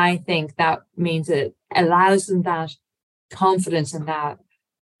 I think that means it allows them that confidence and that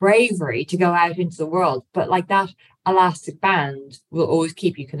bravery to go out into the world. But like that elastic band will always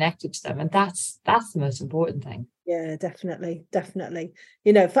keep you connected to them. And that's the most important thing. Yeah, definitely.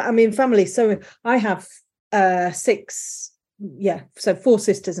 You know, family. So I have 6, so 4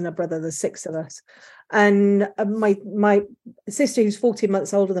 sisters and a brother. There's 6 of us. And my sister, who's 14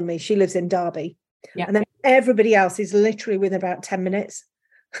 months older than me, she lives in Derby. Yeah. And then everybody else is literally within about 10 minutes.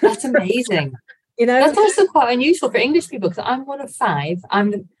 That's amazing. You know, that's also quite unusual for English people, because I'm one of 5.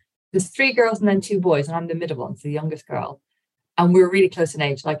 There's 3 girls and then 2 boys, and I'm the middle one, so the youngest girl. And we're really close in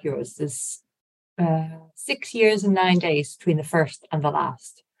age, like yours. There's 6 years and 9 days between the first and the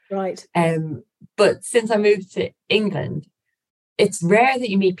last. Right. But since I moved to England, it's rare that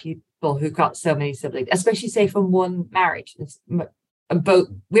you meet people who've got so many siblings, especially say from one marriage.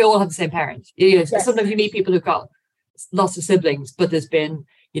 We all have the same parents. You know, yes. Sometimes you meet people who've got lots of siblings, but there's been,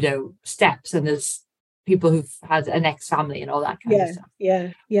 you know, steps, and there's people who've had an ex-family and all that kind of stuff.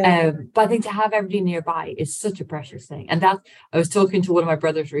 Yeah. But I think to have everybody nearby is such a precious thing. And that, I was talking to one of my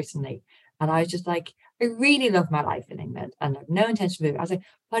brothers recently, and I was just like, I really love my life in England and I have no intention of moving. I was like,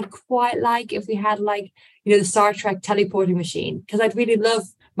 I'd quite like if we had, like, you know, the Star Trek teleporting machine, because I'd really love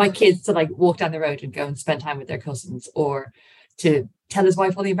my kids to like walk down the road and go and spend time with their cousins, or to tell his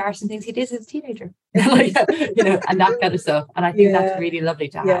wife all the embarrassing things he did as a teenager, like, you know, and that kind of stuff. And I think that's really lovely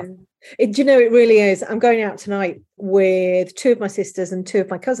to have. Do you know, it really is. I'm going out tonight with 2 of my sisters and 2 of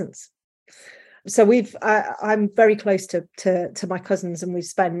my cousins. So I'm very close to my cousins, and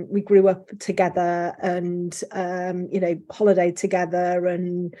we grew up together, and you know, holidayed together,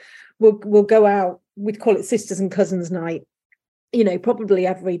 and we'll go out. We'd call it sisters and cousins night. You know, probably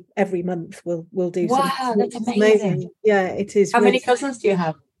every month we'll do. Wow, that's amazing. Yeah, it is. How many cousins do you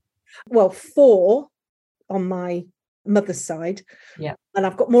have? Well, 4 on my mother's side. Yeah. And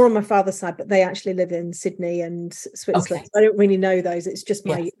I've got more on my father's side, but they actually live in Sydney and Switzerland. Okay. I don't really know those. It's just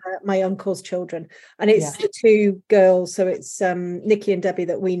my uncle's children. And it's the 2 girls. So it's Nikki and Debbie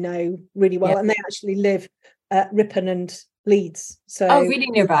that we know really well. And they actually live at Ripon and Leeds. So really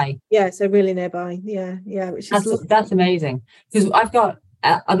nearby. Yeah, so really nearby. Yeah. Which is that's amazing. Because I've got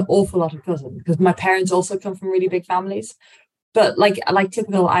an awful lot of cousins, because my parents also come from really big families. But like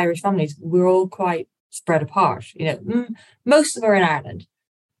typical Irish families, we're all quite spread apart. You know, most of them are in Ireland,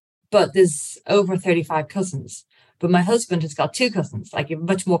 but there's over 35 cousins. But my husband has got 2 cousins, like a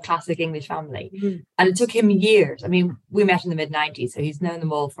much more classic English family. And it took him years. I mean, we met in the mid-90s, so he's known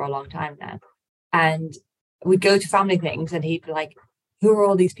them all for a long time now. And we'd go to family things and he'd be like, who are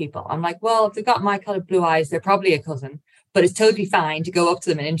all these people? I'm like, well, if they've got my kind of blue eyes, they're probably a cousin, but it's totally fine to go up to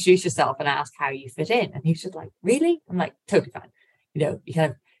them and introduce yourself and ask how you fit in. And he's just like, really? I'm like, totally fine. You know, you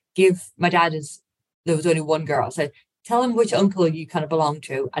kind of give, my dad there was only one girl, so tell them which uncle you kind of belong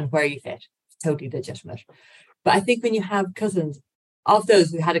to and where you fit. It's totally legitimate. But I think when you have cousins, of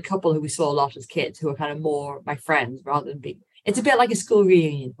those, we had a couple who we saw a lot as kids who are kind of more my friends rather than being. It's a bit like a school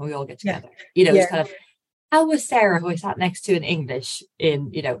reunion when we all get together. It's kind of, how was Sarah, who I sat next to in English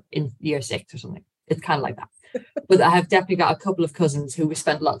in year 6 or something? It's kind of like that. But I have definitely got a couple of cousins who we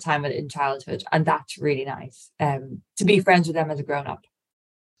spent a lot of time with in childhood, and that's really nice to be friends with them as a grown up.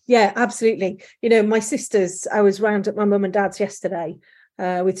 Yeah, absolutely. My sisters, I was round at my mum and dad's yesterday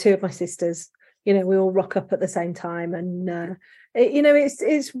with 2 of my sisters. We all rock up at the same time, and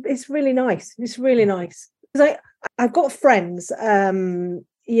it's really nice. It's really nice because I've got friends,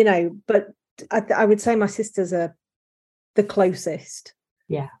 but I would say my sisters are the closest.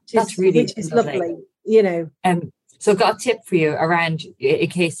 Yeah, that's really which is lovely. So I've got a tip for you around, in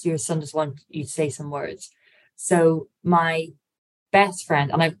case your son does want you to say some words. So my best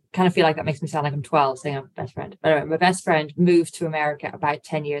friend, and I kind of feel like that makes me sound like I'm 12 saying I'm best friend. But anyway, my best friend moved to America about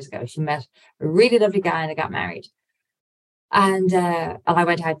 10 years ago. She met a really lovely guy and they got married. And I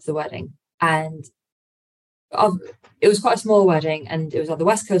went out to the wedding, and it was quite a small wedding, and it was on the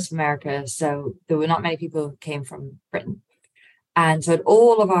west coast of America, so there were not many people who came from Britain. And so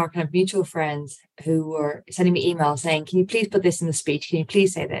all of our kind of mutual friends who were sending me emails saying, can you please put this in the speech? Can you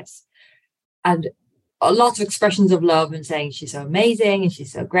please say this? And lots of expressions of love and saying she's so amazing and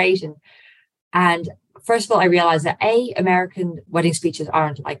she's so great. And first of all, I realized that American wedding speeches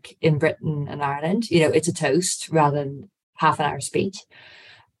aren't like in Britain and Ireland. It's a toast rather than half an hour speech.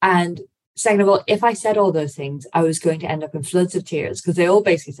 And second of all, if I said all those things, I was going to end up in floods of tears, because they all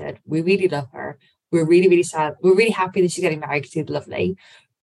basically said, we really love her. We're really, really sad. We're really happy that she's getting married because it's lovely,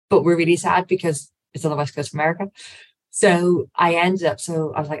 but we're really sad because it's on the west coast of America. So I ended up,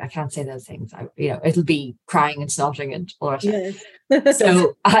 I was like, I can't say those things. It'll be crying and snotting and all that. Yes.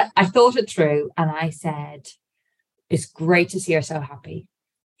 So I thought it through, and I said, it's great to see her so happy.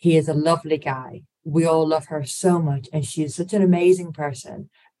 He is a lovely guy. We all love her so much, and she is such an amazing person.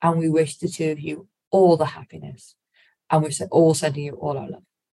 And we wish the 2 of you all the happiness. And we're all sending you all our love.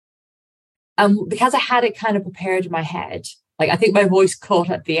 Because I had it kind of prepared in my head, like I think my voice caught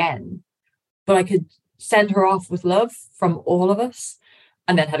at the end, but I could send her off with love from all of us,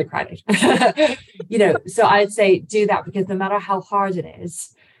 and then had to cry it. So I'd say do that, because no matter how hard it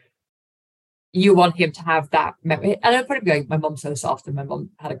is, you want him to have that memory. And I'd probably be going, my mum's so soft and my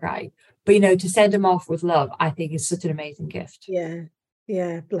mum had a cry. But, to send him off with love, I think is such an amazing gift.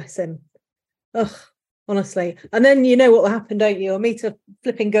 Yeah, bless him. Ugh. Honestly. And then you know what will happen, don't you? I'll meet a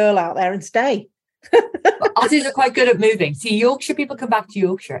flipping girl out there and stay. Aussies are quite good at moving. See, Yorkshire people come back to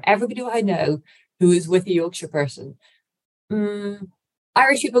Yorkshire. Everybody I know who is with a Yorkshire person.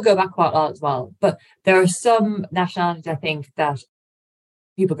 Irish people go back quite a lot as well. But there are some nationalities, I think, that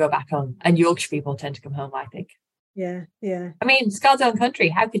people go back on. And Yorkshire people tend to come home, I think. Yeah. I mean, it's God's own country.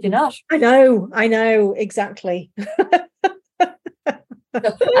 How could you not? I know. Exactly.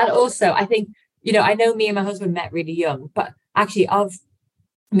 And also, I think, I know me and my husband met really young, but actually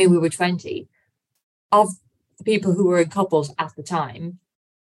we were 20. Of the people who were in couples at the time,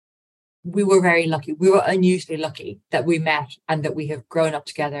 we were very lucky. We were unusually lucky that we met and that we have grown up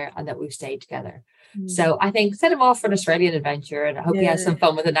together and that we've stayed together. So I think send him off for an Australian adventure, and I hope he has some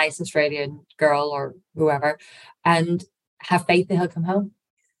fun with a nice Australian girl or whoever, and have faith that he'll come home.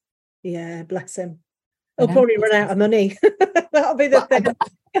 Yeah, bless him. He'll probably run out of money. That'll be the thing.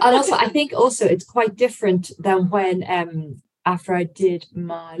 And also, I think it's quite different than when after I did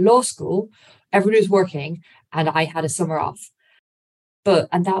my law school, everybody was working and I had a summer off.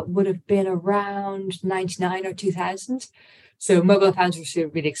 And that would have been around 99 or 2000. So mobile phones were still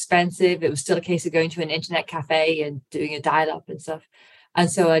really expensive. It was still a case of going to an internet cafe and doing a dial-up and stuff. And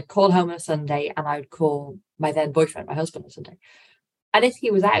so I'd call home on a Sunday and I'd call my then boyfriend, my husband, on Sunday. And if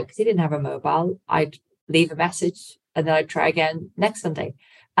he was out, because he didn't have a mobile, I'd leave a message and then I'd try again next Sunday.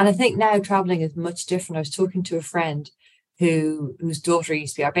 And I think now traveling is much different. I was talking to a friend whose daughter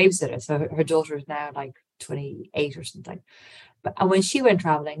used to be our babysitter. So her daughter is now like 28 or something. And when she went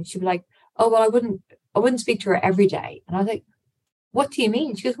traveling, she'd be like, oh, well, I wouldn't speak to her every day. And I was like, what do you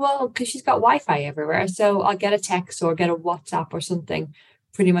mean? She goes, well, because she's got Wi-Fi everywhere. So I'll get a text or get a WhatsApp or something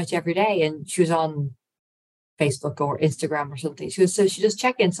pretty much every day. And she was on Facebook or Instagram or something. She goes, so she just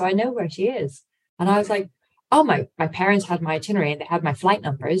check in so I know where she is. And I was like, oh, my parents had my itinerary and they had my flight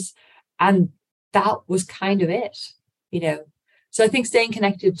numbers. And that was kind of it, So I think staying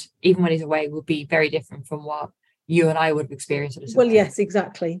connected, even when he's away, will be very different from what you and I would have experienced. Well, yes,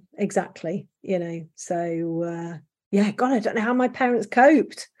 exactly. So, God, I don't know how my parents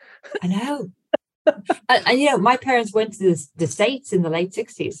coped. I know. and my parents went to the States in the late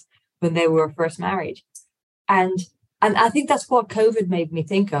 60s when they were first married. And And I think that's what COVID made me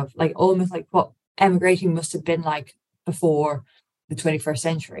think of, like almost like what emigrating must have been like before the 21st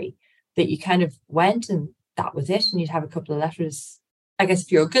century, that you kind of went and that was it. And you'd have a couple of letters. I guess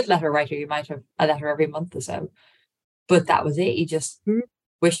if you're a good letter writer, you might have a letter every month or so. But that was it. You just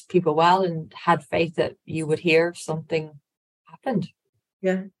wished people well and had faith that you would hear if something happened.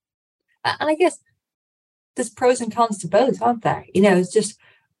 Yeah. And I guess there's pros and cons to both, aren't there? You know, it's just,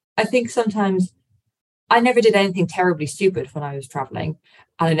 I think sometimes I never did anything terribly stupid when I was traveling,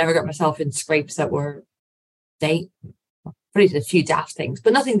 and I never got myself in scrapes that were, they probably did a few daft things,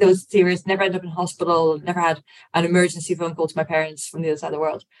 but nothing that was serious. Never ended up in hospital, never had an emergency phone call to my parents from the other side of the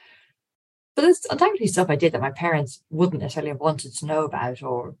world. But there's undoubtedly stuff I did that my parents wouldn't necessarily have wanted to know about,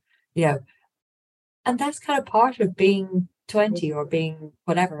 or, you know, and that's kind of part of being 20 or being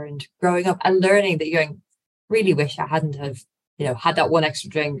whatever and growing up and learning that you're going, really wish I hadn't have, you know, had that one extra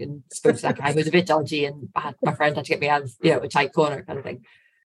drink and spoke to that guy who was a bit dodgy, and my friend had to get me out of, you know, a tight corner kind of thing.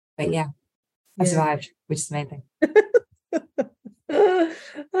 But yeah, I survived, which is the main thing.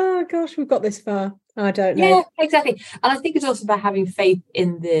 Oh gosh, we've got this far. I don't know. Yeah, exactly. And I think it's also about having faith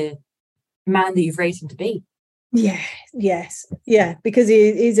in the man that you've raised him to be. Yeah, yes, yeah, because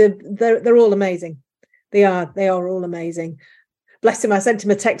they're all amazing. They are all amazing. Bless him. I sent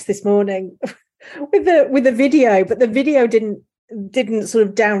him a text this morning with a video, but the video didn't sort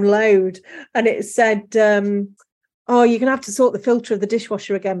of download, and it said, oh, you're gonna have to sort the filter of the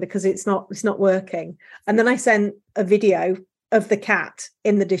dishwasher again because it's not working. And then I sent a video of the cat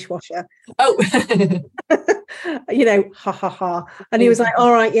in the dishwasher. Oh. You know, ha ha ha. And he was like,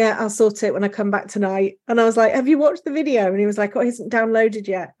 all right, yeah, I'll sort it when I come back tonight. And I was like, have you watched the video? And he was like, oh, it hasn't downloaded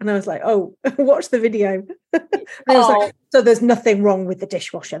yet. And I was like, oh, watch the video. And I was like, so there's nothing wrong with the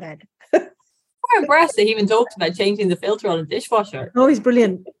dishwasher then. I'm impressed that he even talked about changing the filter on a dishwasher. Oh, he's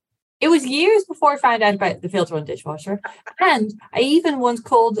brilliant. It was years before I found out about the filter on a dishwasher. And I even once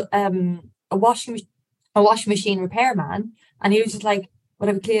called a washing machine repairman, and he was just like,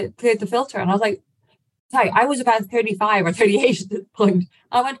 whatever, cleared the filter. And I was like, sorry, I was about 35 or 38 at this point.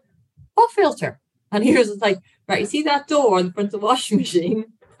 I went, what filter? And he was just like, right, you see that door on the front of the washing machine?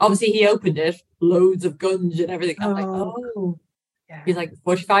 Obviously, he opened it, loads of gunge and everything. I'm like, oh. Yeah. He's like,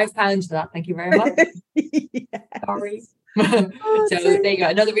 £45 for that. Thank you very much. Yes. Sorry. So there you go.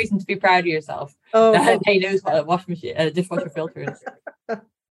 Another reason to be proud of yourself. That he knows what a dishwasher filter is.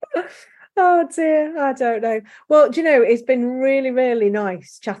 Oh dear, I don't know. Well, do you know, it's been really, really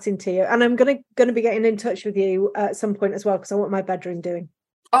nice chatting to you, and I'm gonna be getting in touch with you at some point as well, because I want my bedroom doing.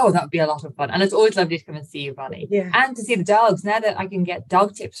 Oh, that would be a lot of fun, and it's always lovely to come and see you, Bonnie. Yeah, and to see the dogs now that I can get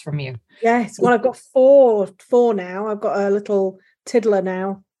dog tips from you. Yes, well, I've got four now. I've got a little tiddler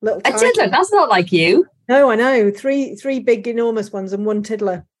now. A tiddler? That's not like you. No, I know. Three big, enormous ones and one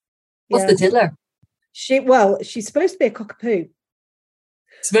tiddler. What's the tiddler? She's supposed to be a cockapoo.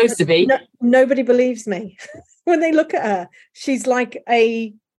 Supposed to be. Nobody believes me when they look at her. She's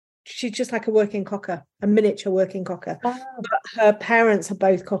just like a working cocker, a miniature working cocker. Oh. But her parents are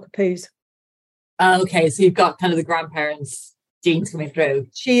both cockapoos. Okay, so you've got kind of the grandparents' genes coming through.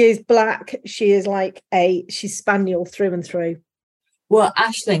 She is black. She is she's spaniel through and through. Well,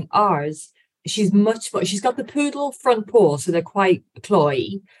 Aisling, ours, she's got the poodle front paws, so they're quite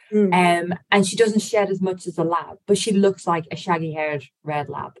clawy. And she doesn't shed as much as a lab, but she looks like a shaggy-haired red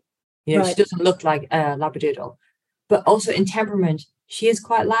lab. You know, She doesn't look like a labradoodle. But also in temperament, she is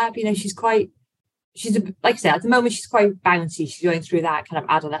quite lab. You know, like I said, at the moment she's quite bouncy. She's going through that kind of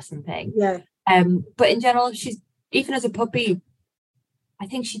adolescent thing. Yeah. But in general, she's, even as a puppy, I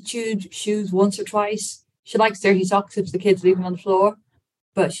think she chewed shoes once or twice. She likes dirty socks if the kids leave them on the floor,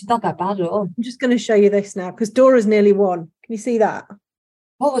 but she's not that bad at all. I'm just going to show you this now because Dora's nearly 1. Can you see that?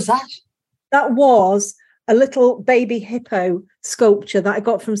 What was that? That was a little baby hippo sculpture that I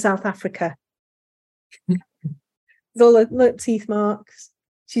got from South Africa. There's all the little teeth marks.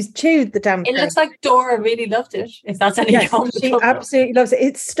 She's chewed the damn thing. It looks like Dora really loved it, if that's any comment. She absolutely loves it.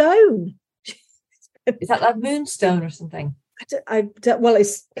 It's stone. Is that moonstone or something? Well,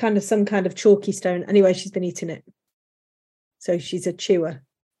 it's kind of some kind of chalky stone. Anyway, she's been eating it. So she's a chewer.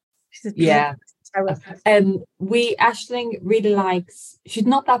 Aisling really likes, she's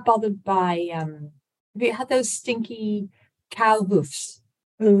not that bothered by have you had those stinky cow hoofs?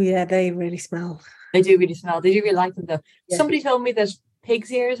 Oh yeah, they really smell. They do really smell. They do really like them though. Yeah. Somebody told me that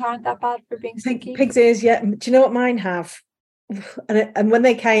pig's ears aren't that bad for being stinky. Pig's ears, yeah. Do you know what mine have? And when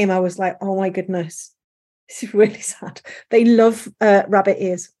they came, I was like, oh my goodness, this is really sad. They love rabbit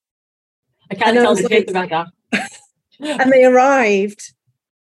ears. I can't tell the kids about that. And they arrived,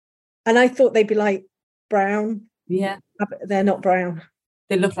 and I thought they'd be like brown. Yeah, they're not brown.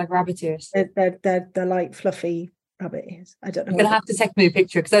 They look like rabbit ears. They're like fluffy rabbit ears. I don't know. You're going to have to take me a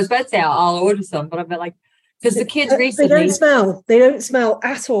picture, because I was about to say I'll order some, but I'm like, because the kids recently... They don't smell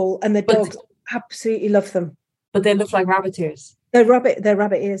at all, and the dogs absolutely love them. But they look like rabbit ears. They're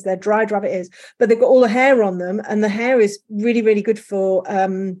rabbit ears. They're dried rabbit ears, but they've got all the hair on them, and the hair is really, really good for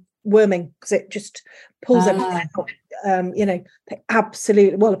worming, because it just pulls everything out. You know,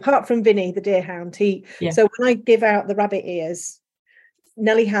 absolutely. Well, apart from Vinny, the deerhound, so when I give out the rabbit ears,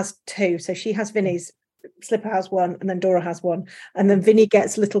 Nellie has 2, so she has Vinny's, Slipper has 1, and then Dora has 1, and then Vinny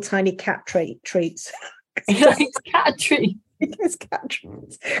gets little tiny cat treats. He likes cat treats. He gets cat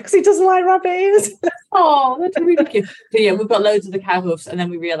treats because he doesn't like rabbit ears. Oh, that's really cute. So yeah, we've got loads of the cow hoofs, and then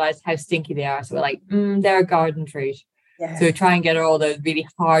we realised how stinky they are. So we're like, they're a garden treat. Yeah. So we try and get her all those really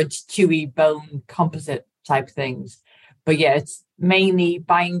hard, chewy bone composite type things. But yeah, it's mainly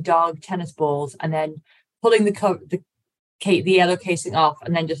buying dog tennis balls and then pulling the yellow casing off,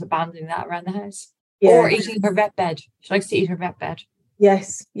 and then just abandoning that around the house. Yeah. Or eating her vet bed. She likes to eat her vet bed.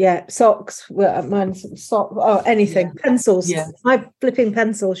 Yes, yeah. Socks. Well, mine's socks. Oh, anything. Yeah. Pencils. Yeah. My flipping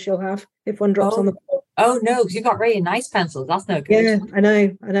pencils she'll have if one drops on the floor. Oh no, because you've got really nice pencils. That's no good. Yeah, I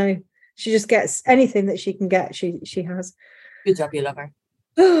know. She just gets anything that she can get. She has. Good job, you love her.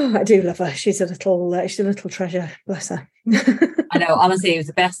 Oh, I do love her. She's a little treasure. Bless her. I know. Honestly, it was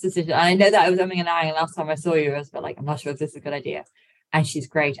the best decision. And I know that I was umming and ahhing last time I saw you. I was like, I'm not sure if this is a good idea. And she's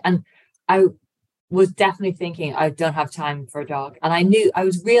great. And I was definitely thinking I don't have time for a dog. And I knew I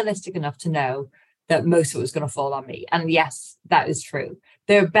was realistic enough to know that most of it was going to fall on me. And yes, that is true.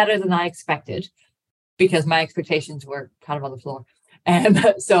 They're better than I expected, because my expectations were kind of on the floor.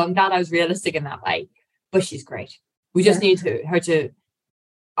 So I'm glad I was realistic in that way. But she's great. We just need her to,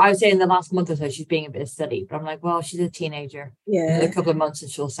 I would say in the last month or so, she's being a bit silly. But I'm like, well, she's a teenager. Yeah. In a couple of months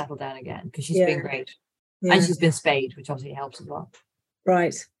and she'll settle down again, because she's been great. Yeah. And she's been spayed, which obviously helps as well.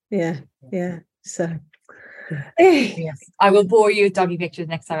 Right. Yeah. So yes. I will bore you with doggy pictures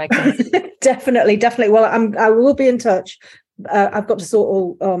next time I come. Definitely. Well, I will be in touch. I've got to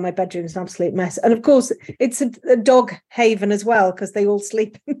sort all my bedroom's an absolute mess, and of course it's a dog haven as well, because they all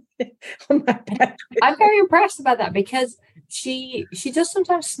sleep on my bed. I'm very impressed about that, because she does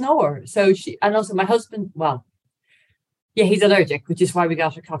sometimes snore. So and also my husband, well, yeah, he's allergic, which is why we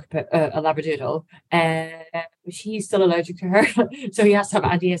got a labradoodle. He's still allergic to her, so he has to have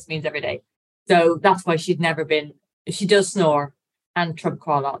antihistamines every day. So that's why she does snore and trump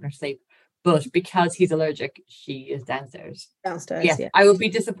crawl a lot in her sleep. But because he's allergic, she is downstairs. Yeah. I would be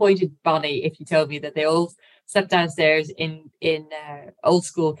disappointed, Bonnie, if you told me that they all slept downstairs in old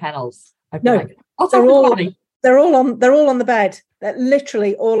school kennels. I'd be like, they're all on the bed. They're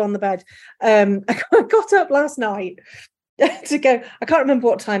literally all on the bed. I got up last night to go. I can't remember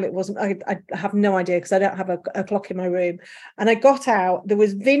what time it was. I have no idea, because I don't have a clock in my room. And I got out. There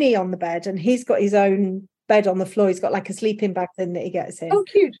was Vinny on the bed, and he's got his own bed on the floor. He's got like a sleeping bag thing that he gets in. Oh,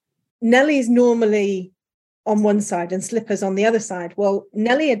 cute. Nellie's normally on one side and Slipper's on the other side. Well,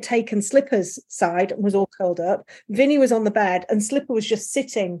 Nellie had taken Slipper's side and was all curled up. Vinny was on the bed, and Slipper was just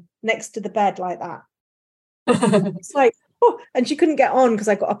sitting next to the bed like that. It's like, and she couldn't get on because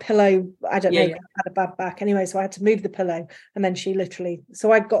I got a pillow. I don't know, I had a bad back anyway, so I had to move the pillow, and then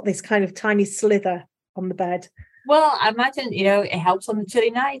so I got this kind of tiny slither on the bed. Well, I imagine, it helps on the chilly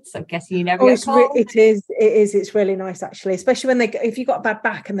nights. I'm guessing you never get cold. It is. It's really nice, actually, especially when if you've got a bad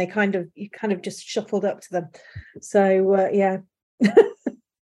back and you kind of just shuffled up to them. So, yeah.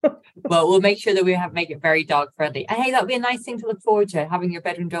 Well, we'll make sure that we make it very dog friendly. And hey, that'll be a nice thing to look forward to, having your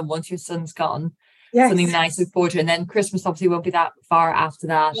bedroom done once your son's gone. Yes. Something nice to look forward to. And then Christmas obviously won't be that far after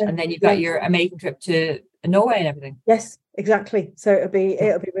that. Yeah. And then you've got your amazing trip to Norway and everything. Yes, exactly. So it'll be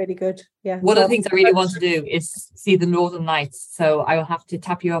really good. Yeah. One of the things I really want to do is see the Northern Lights. So I will have to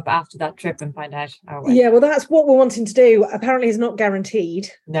tap you up after that trip and find out how it went. Yeah, well, that's what we're wanting to do. Apparently it's not guaranteed.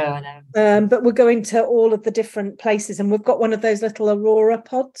 No, I know. But we're going to all of the different places, and we've got one of those little Aurora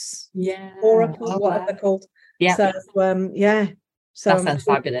pods. Yeah. Aurora pods, whatever they're called. Yeah. So yeah. So that sounds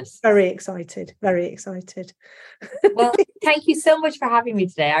fabulous. Very excited. Well, thank you so much for having me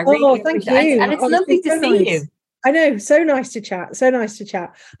today. I really appreciate it. And it's lovely to see you. I know, so nice to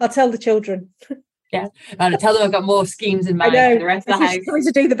chat. I'll tell the children. Yeah, and I'll tell them I've got more schemes in mind for the rest of the house. Coming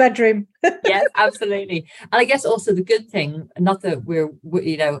to do the bedroom. Yes, absolutely. And I guess also the good thing, not that we're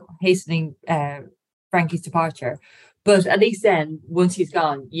hastening Frankie's departure, but at least then, once he's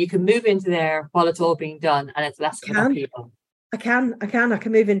gone, you can move into there while it's all being done, and it's less for people. I can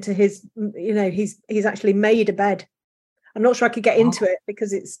move into his, he's actually made a bed. I'm not sure I could get into it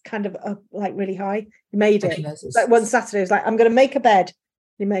because it's kind of really high. He made it. Like one Saturday, he was like, I'm going to make a bed.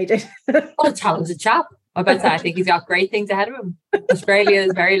 He made it. What a talented chap. I bet I think he's got great things ahead of him. Australia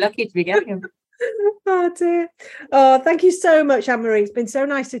is very lucky to be getting him. Oh dear. Oh, thank you so much, Anne-Marie. It's been so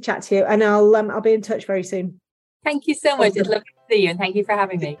nice to chat to you, and I'll be in touch very soon. Thank you so much. It's lovely to see you, and thank you for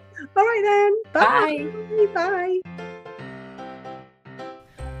having me. All right then. Bye. Bye.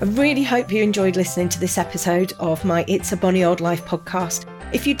 I really hope you enjoyed listening to this episode of my It's a Bonny Old Life podcast.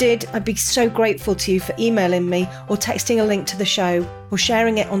 If you did, I'd be so grateful to you for emailing me or texting a link to the show or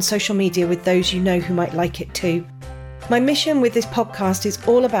sharing it on social media with those you know who might like it too. My mission with this podcast is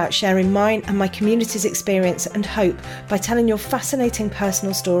all about sharing mine and my community's experience and hope by telling your fascinating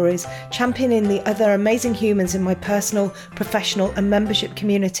personal stories, championing the other amazing humans in my personal, professional and membership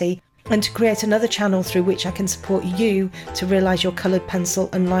community, and to create another channel through which I can support you to realise your coloured pencil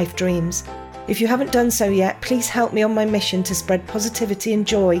and life dreams. If you haven't done so yet, please help me on my mission to spread positivity and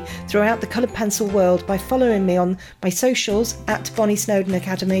joy throughout the coloured pencil world by following me on my socials at Bonnie Snowdon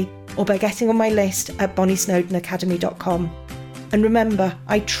Academy or by getting on my list at bonniesnowdonacademy.com. And remember,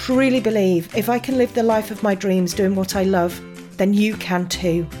 I truly believe if I can live the life of my dreams doing what I love, then you can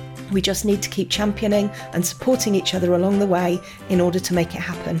too. We just need to keep championing and supporting each other along the way in order to make it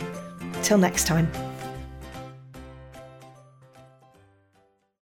happen. Till next time.